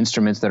couple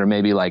instruments that are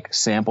maybe like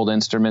sampled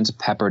instruments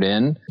peppered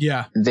in,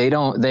 they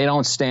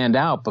don't stand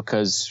out,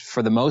 because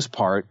for the most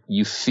part,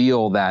 you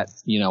feel that,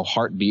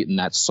 heartbeat and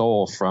that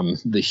soul from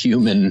the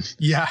human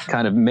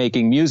kind of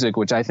making music,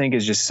 which I think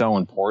is just so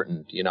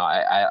important.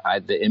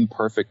 The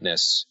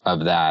imperfectness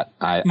of that,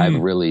 I've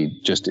really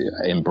just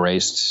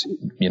embraced,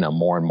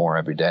 more and more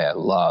every day. I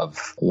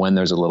love when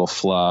there's a little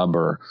flub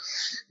or,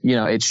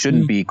 it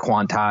shouldn't be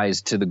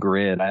quantized to the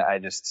grid. I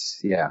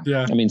just, yeah.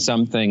 I mean,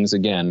 some things,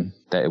 again,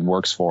 that it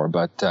works for,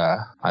 but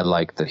I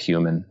like the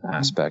human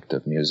aspect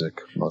of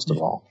music most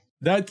of all.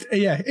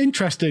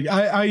 Interesting.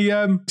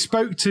 I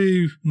spoke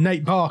to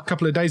Nate Barr a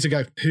couple of days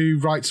ago, who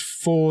writes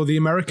for The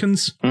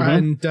Americans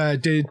and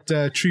did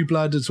True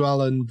Blood as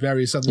well and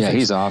various other things. Yeah,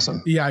 he's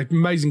awesome. Yeah,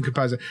 amazing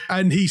composer.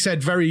 And he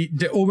said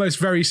almost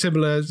very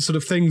similar sort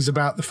of things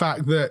about the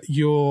fact that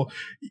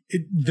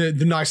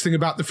the nice thing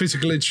about the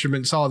physical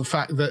instruments are the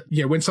fact that,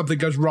 when something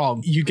goes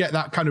wrong, you get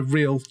that kind of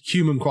real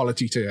human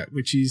quality to it,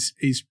 which is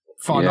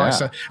far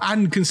nicer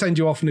and can send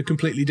you off in a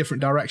completely different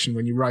direction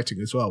when you're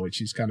writing as well,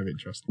 which is kind of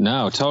interesting.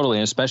 No, totally.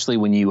 And especially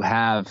when you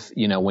have,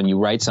 when you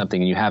write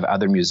something and you have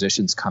other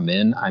musicians come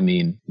in, I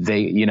mean,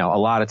 they, a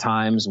lot of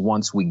times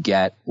once we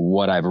get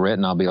what I've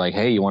written, I'll be like,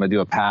 hey, you want to do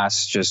a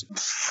pass, just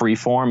free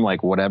form,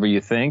 like whatever you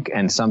think.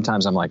 And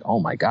sometimes I'm like, oh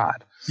my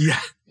God.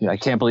 Yeah. I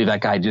can't believe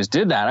that guy just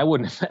did that. I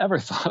wouldn't have ever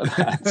thought of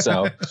that.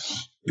 So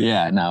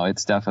yeah, no,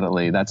 it's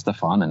definitely, that's the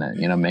fun in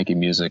it. Making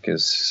music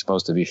is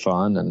supposed to be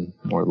fun, and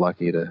we're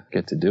lucky to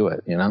get to do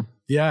it,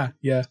 Yeah,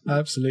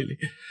 absolutely.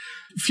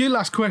 A few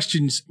last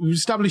questions. We've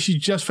established you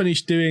just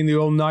finished doing the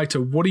all-nighter.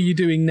 What are you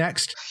doing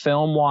next?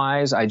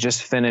 Film-wise, I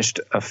just finished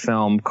a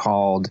film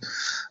called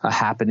A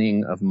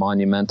Happening of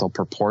Monumental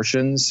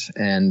Proportions.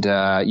 And,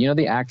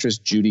 the actress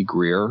Judy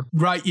Greer?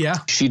 Right, yeah.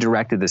 She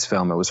directed this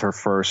film. It was her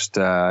first,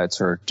 it's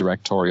her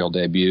directorial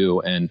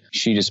debut. And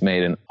she just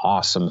made an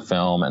awesome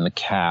film. And the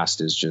cast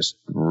is just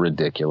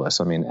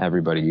ridiculous. I mean,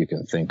 everybody you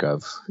can think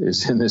of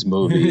is in this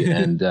movie.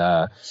 And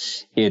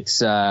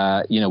it's,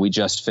 we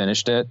just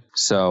finished it.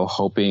 So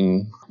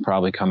hoping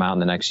probably come out in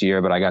the next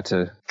year, but I got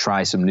to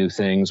try some new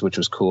things, which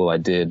was cool. I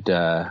did,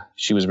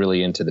 she was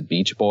really into the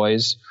Beach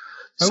Boys.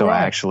 So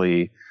right.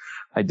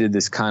 I did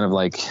this kind of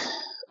like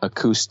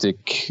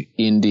acoustic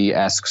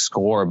indie-esque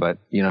score, but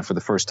for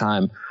the first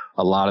time,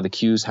 a lot of the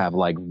cues have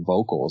like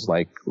vocals,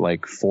 like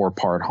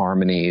 4-part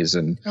harmonies.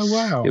 And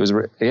wow. It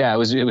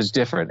was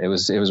different. It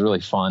was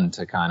really fun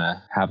to kind of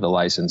have the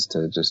license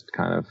to just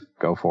kind of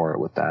go for it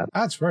with that.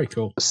 That's very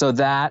cool. So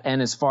that,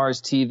 and as far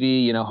as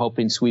TV,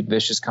 hoping Sweet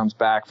Vicious comes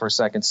back for a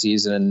second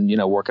season,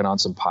 and, working on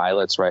some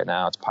pilots right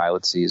now. It's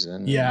pilot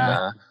season.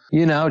 Yeah.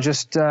 And,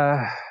 just,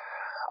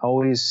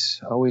 always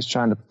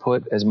trying to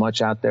put as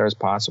much out there as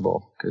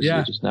possible, because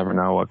you just never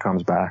know what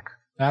comes back.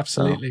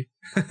 Absolutely.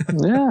 So,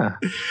 yeah.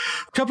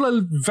 A couple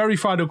of very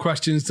final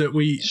questions that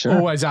we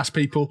always ask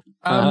people.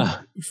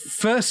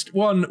 First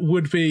one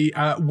would be,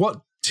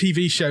 what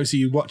TV shows are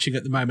you watching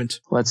at the moment?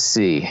 Let's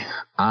see.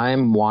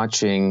 I'm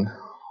watching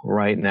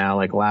right now,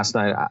 like last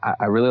night,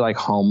 I really like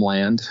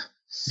Homeland.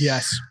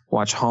 Yes.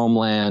 Watch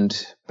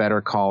Homeland, Better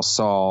Call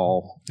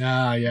Saul.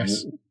 Ah,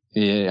 yes.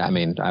 Yeah, I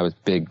mean, I was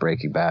a big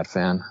Breaking Bad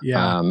fan.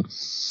 Yeah.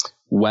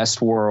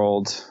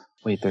 Westworld.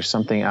 Wait, there's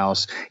something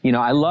else.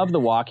 I love The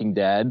Walking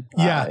Dead.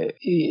 Yeah.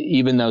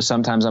 Even though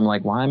sometimes I'm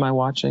like, why am I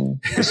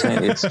watching this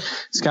thing?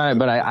 It's kind of,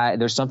 but I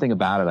there's something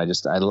about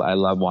it. I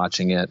love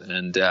watching it.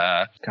 And,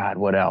 God,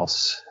 what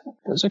else?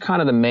 Those are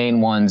kind of the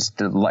main ones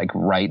that, like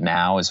right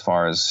now, as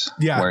far as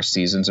where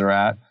seasons are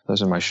at.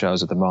 Those are my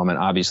shows at the moment.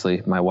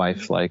 Obviously, my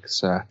wife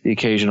likes the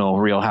occasional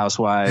Real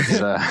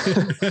Housewives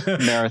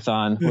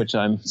marathon, which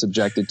I'm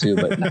subjected to,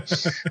 but no,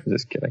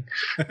 just kidding.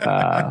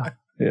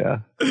 Yeah.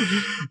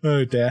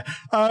 Oh dear.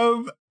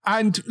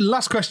 And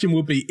last question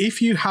will be,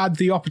 if you had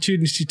the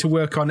opportunity to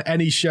work on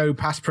any show,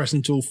 past,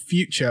 present, or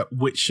future,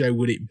 which show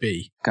would it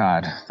be?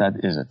 God, that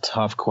is a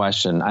tough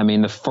question. I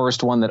mean, the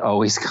first one that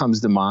always comes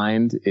to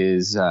mind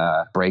is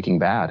Breaking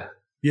Bad.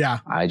 Yeah.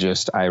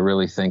 I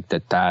really think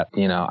that,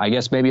 I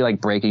guess maybe like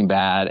Breaking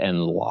Bad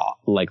and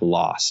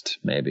Lost,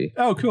 maybe.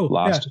 Oh, cool.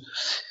 Lost. Yeah.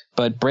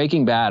 But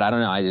Breaking Bad, I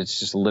don't know. It's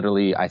just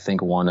literally, I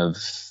think, one of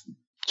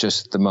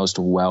just the most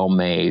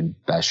well-made,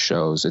 best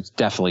shows. It's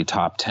definitely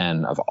top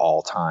 10 of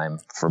all time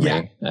for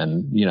me.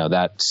 And,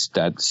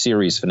 that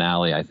series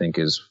finale, I think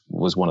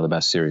was one of the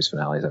best series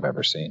finales I've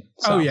ever seen.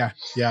 So, oh, yeah.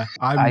 Yeah.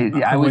 I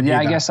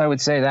guess I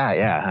would say that.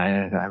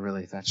 Yeah. I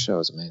really, that show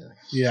is amazing.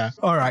 Yeah.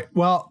 All right.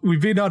 Well,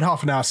 we've been on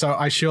half an hour, so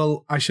I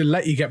shall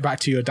let you get back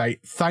to your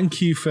date.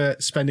 Thank you for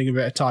spending a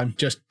bit of time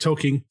just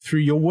talking through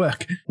your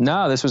work.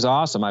 No, this was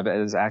awesome. It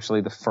was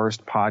actually the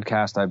first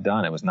podcast I've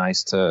done. It was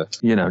nice to,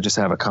 just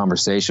have a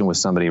conversation with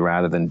somebody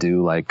rather than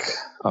do like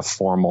a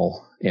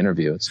formal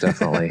interview. It's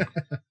definitely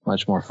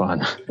much more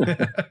fun.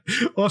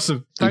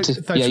 Awesome.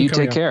 You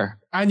take care.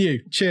 And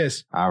you.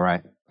 Cheers. All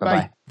right.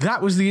 Bye-bye.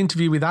 That was the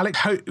interview with Alex.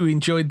 Hope you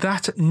enjoyed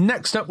that.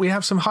 Next up, we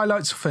have some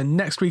highlights for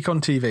next week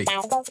on TV.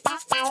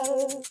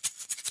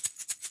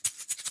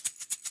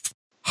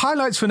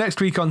 Highlights for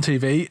next week on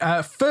TV.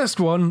 First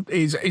one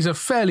is a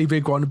fairly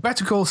big one.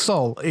 Better Call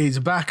Saul is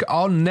back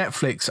on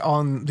Netflix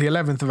on the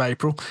 11th of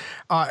April.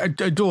 I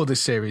adore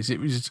this series. It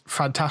was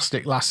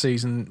fantastic last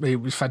season. It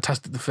was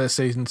fantastic the first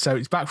season. So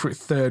it's back for its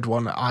third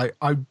one. I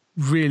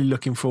really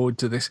looking forward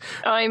to this.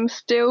 I'm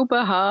still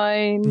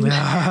behind,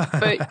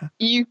 but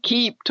you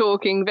keep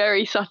talking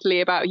very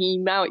subtly about he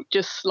might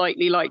just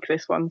slightly like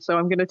this one, so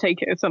I'm going to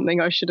take it as something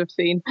I should have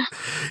seen.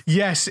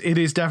 Yes, it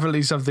is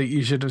definitely something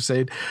you should have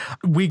seen.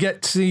 We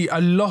get to see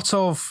a lot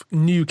of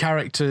new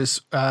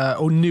characters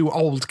or new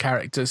old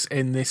characters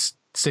in this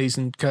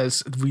season,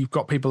 because we've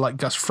got people like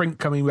Gus Fring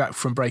coming back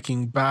from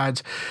Breaking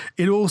Bad.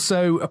 It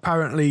also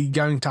apparently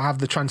going to have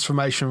the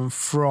transformation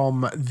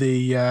from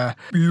the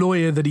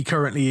lawyer that he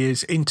currently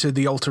is into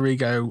the alter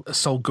ego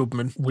Saul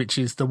Goodman, which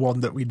is the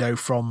one that we know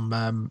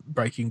from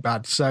Breaking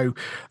Bad. So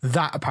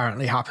that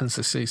apparently happens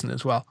this season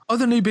as well.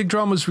 Other new big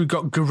dramas, we've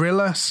got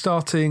Gorilla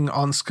starting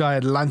on Sky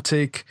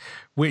Atlantic,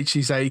 which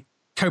is a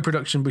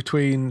co-production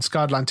between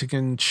Sky Atlantic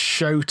and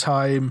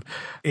Showtime.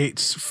 It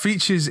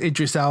features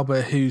Idris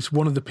Elba, who's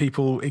one of the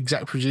people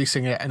exec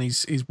producing it, and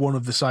he's one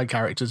of the side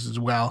characters as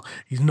well.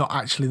 He's not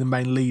actually the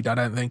main lead, I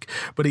don't think,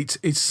 but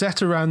it's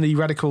set around the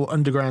radical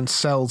underground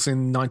cells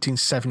in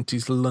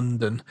 1970s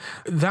London.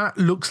 That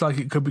looks like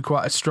it could be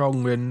quite a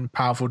strong and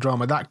powerful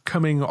drama. That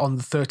coming on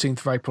the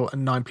 13th of April at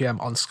 9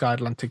 p.m. on Sky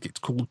Atlantic. It's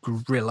called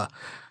Gorilla.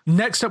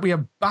 Next up, we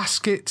have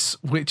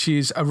Baskets, which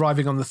is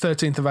arriving on the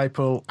 13th of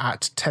April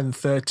at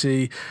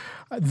 10:30.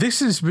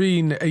 This has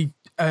been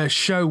a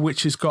show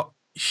which has got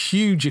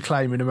huge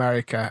acclaim in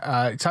America.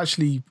 It's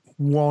actually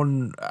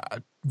won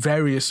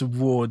various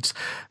awards.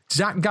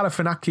 Zach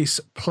Galifianakis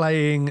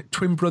playing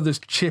twin brothers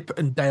Chip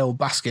and Dale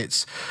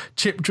Baskets.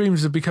 Chip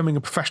dreams of becoming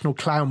a professional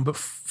clown, but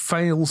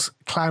fails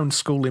clown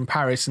school in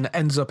Paris and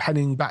ends up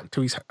heading back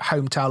to his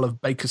hometown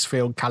of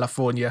Bakersfield,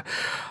 California.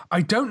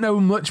 I don't know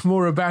much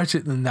more about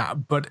it than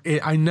that, but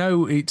I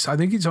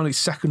think it's on its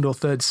second or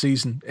third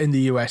season in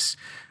the US,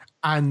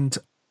 and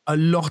a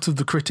lot of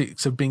the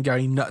critics have been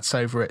going nuts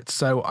over it,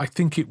 so I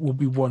think it will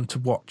be one to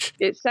watch.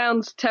 It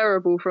sounds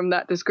terrible from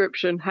that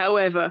description.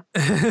 However,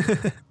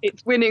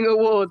 it's winning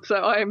awards, so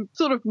I'm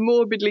sort of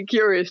morbidly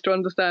curious to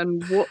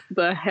understand what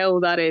the hell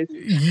that is.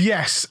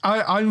 Yes,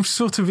 I'm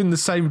sort of in the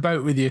same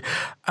boat with you.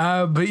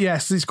 But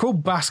yes, it's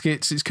called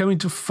Baskets. It's coming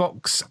to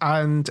Fox,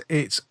 and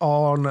it's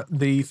on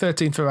the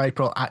 13th of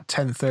April at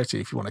 10:30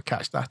 if you want to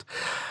catch that.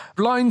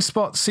 Blind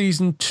Spot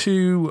Season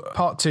 2,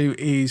 Part 2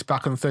 is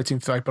back on the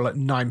 13th of April at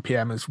 9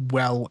 p.m. as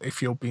well,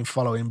 if you've been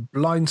following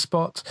Blind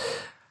Spot.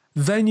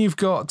 Then you've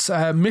got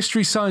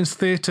Mystery Science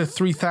Theater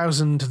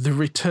 3000, The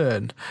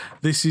Return.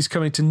 This is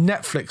coming to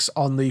Netflix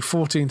on the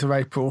 14th of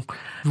April.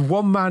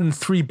 One man,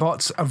 three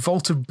bots, a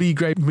vault of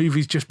B-grade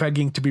movies just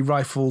begging to be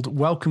rifled.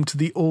 Welcome to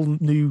the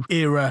all-new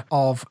era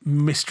of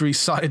Mystery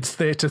Science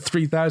Theater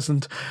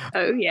 3000.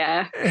 Oh,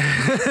 yeah.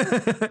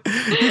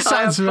 This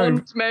sounds I have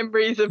fond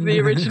memories of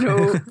the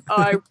original.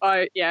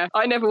 I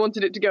never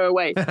wanted it to go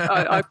away.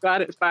 I'm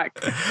glad it's back.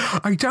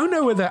 I don't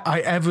know whether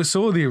I ever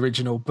saw the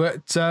original,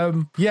 but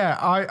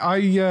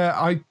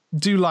I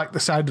do like the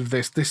sound of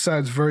this. This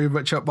sounds very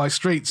much up my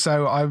street,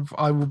 so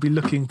I will be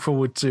looking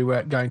forward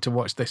to going to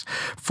watch this.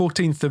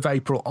 14th of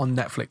April on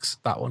Netflix,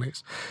 that one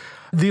is.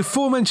 The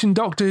aforementioned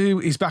Doctor Who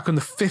is back on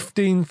the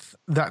 15th.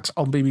 That's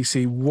on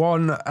BBC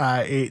One.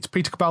 It's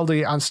Peter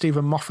Capaldi and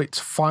Stephen Moffat's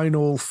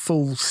final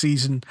full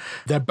season.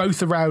 They're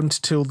both around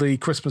till the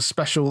Christmas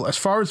special, as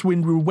far as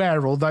we're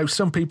aware, although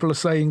some people are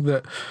saying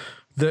that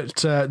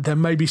there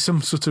may be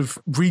some sort of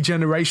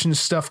regeneration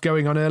stuff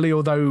going on early,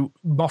 although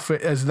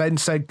Moffat has then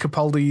said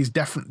Capaldi is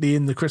definitely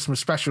in the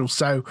Christmas special,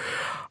 so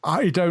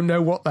I don't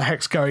know what the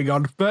heck's going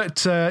on.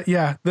 But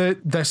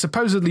they're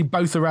supposedly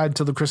both around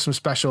till the Christmas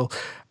special,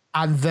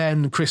 and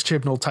then Chris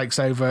Chibnall takes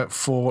over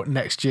for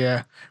next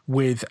year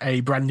with a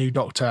brand new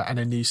Doctor and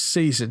a new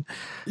season.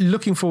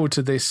 Looking forward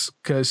to this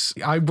because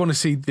I want to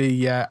see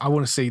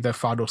the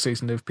final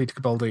season of Peter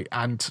Capaldi.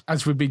 And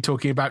as we've been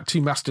talking about,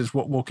 Two Masters,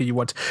 What Walker You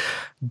Want.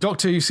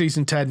 Doctor Who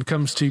season 10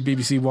 comes to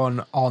BBC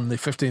One on the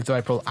 15th of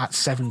April at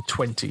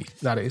 7:20.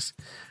 That is.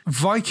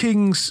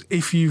 Vikings,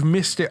 if you've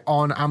missed it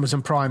on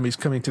Amazon Prime, is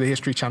coming to the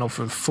History Channel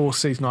for the fourth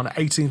season on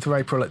 18th of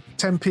April at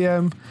 10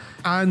 p.m.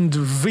 And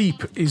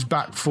Veep is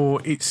back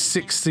for its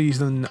sixth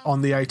season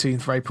on the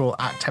 18th of April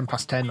at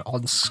 10:10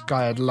 on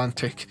Sky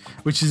Atlantic,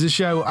 which is a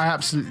show I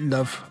absolutely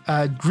love.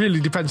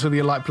 Really depends whether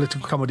you like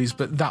political comedies,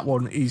 but that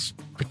one is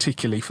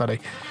particularly funny.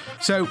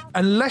 So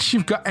unless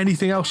you've got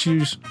anything else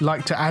you'd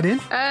like to add in?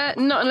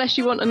 Not unless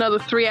you want another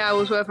 3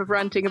 hours worth of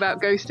ranting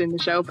about Ghost in the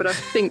Shell, but I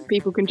think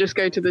people can just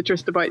go to the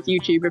Tristabytes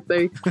YouTube if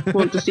they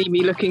want to see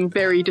me looking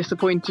very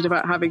disappointed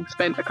about having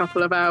spent a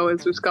couple of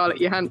hours with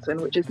Scarlett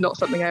Johansson, which is not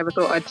something I ever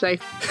thought I'd say.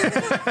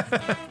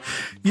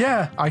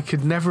 Yeah, I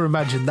could never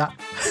imagine that.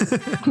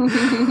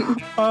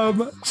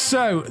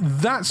 So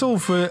that's all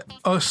for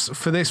us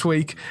for this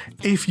week.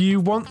 If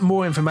you want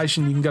more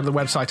information, you can go to the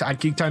website at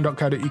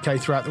geektown.co.uk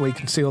throughout the week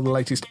and see all the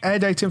latest air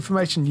date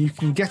information. You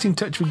can get in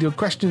touch with your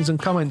questions and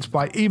comments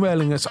by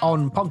emailing us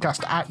on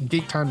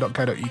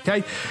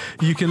podcast@geektown.co.uk.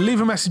 You can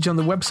leave a message on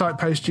the website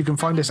post. You can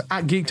find us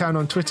at Geektown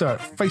on Twitter,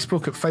 at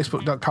Facebook at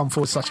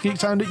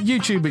facebook.com/Geektown, at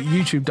YouTube at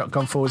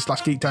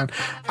youtube.com/Geektown,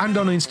 and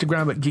on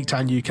Instagram at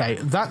Geektown UK.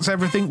 That's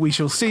everything. We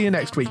shall see you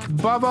next week.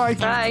 Bye-bye.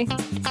 Bye.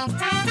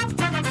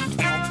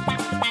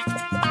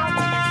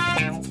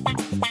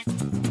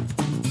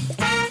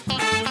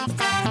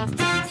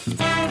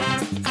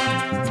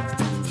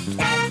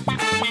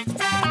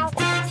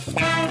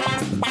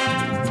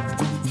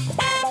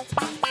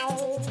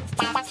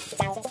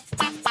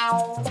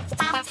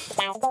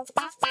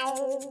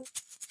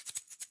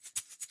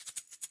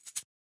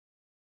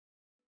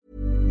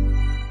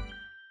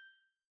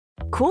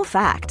 Cool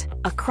fact,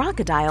 a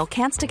crocodile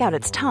can't stick out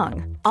its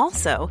tongue.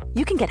 Also,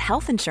 you can get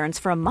health insurance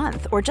for a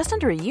month or just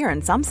under a year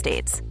in some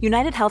states.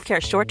 United Healthcare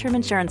short-term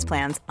insurance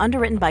plans,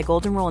 underwritten by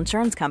Golden Rule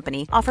Insurance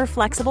Company, offer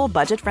flexible,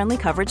 budget-friendly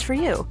coverage for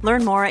you.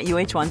 Learn more at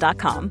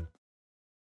uh1.com.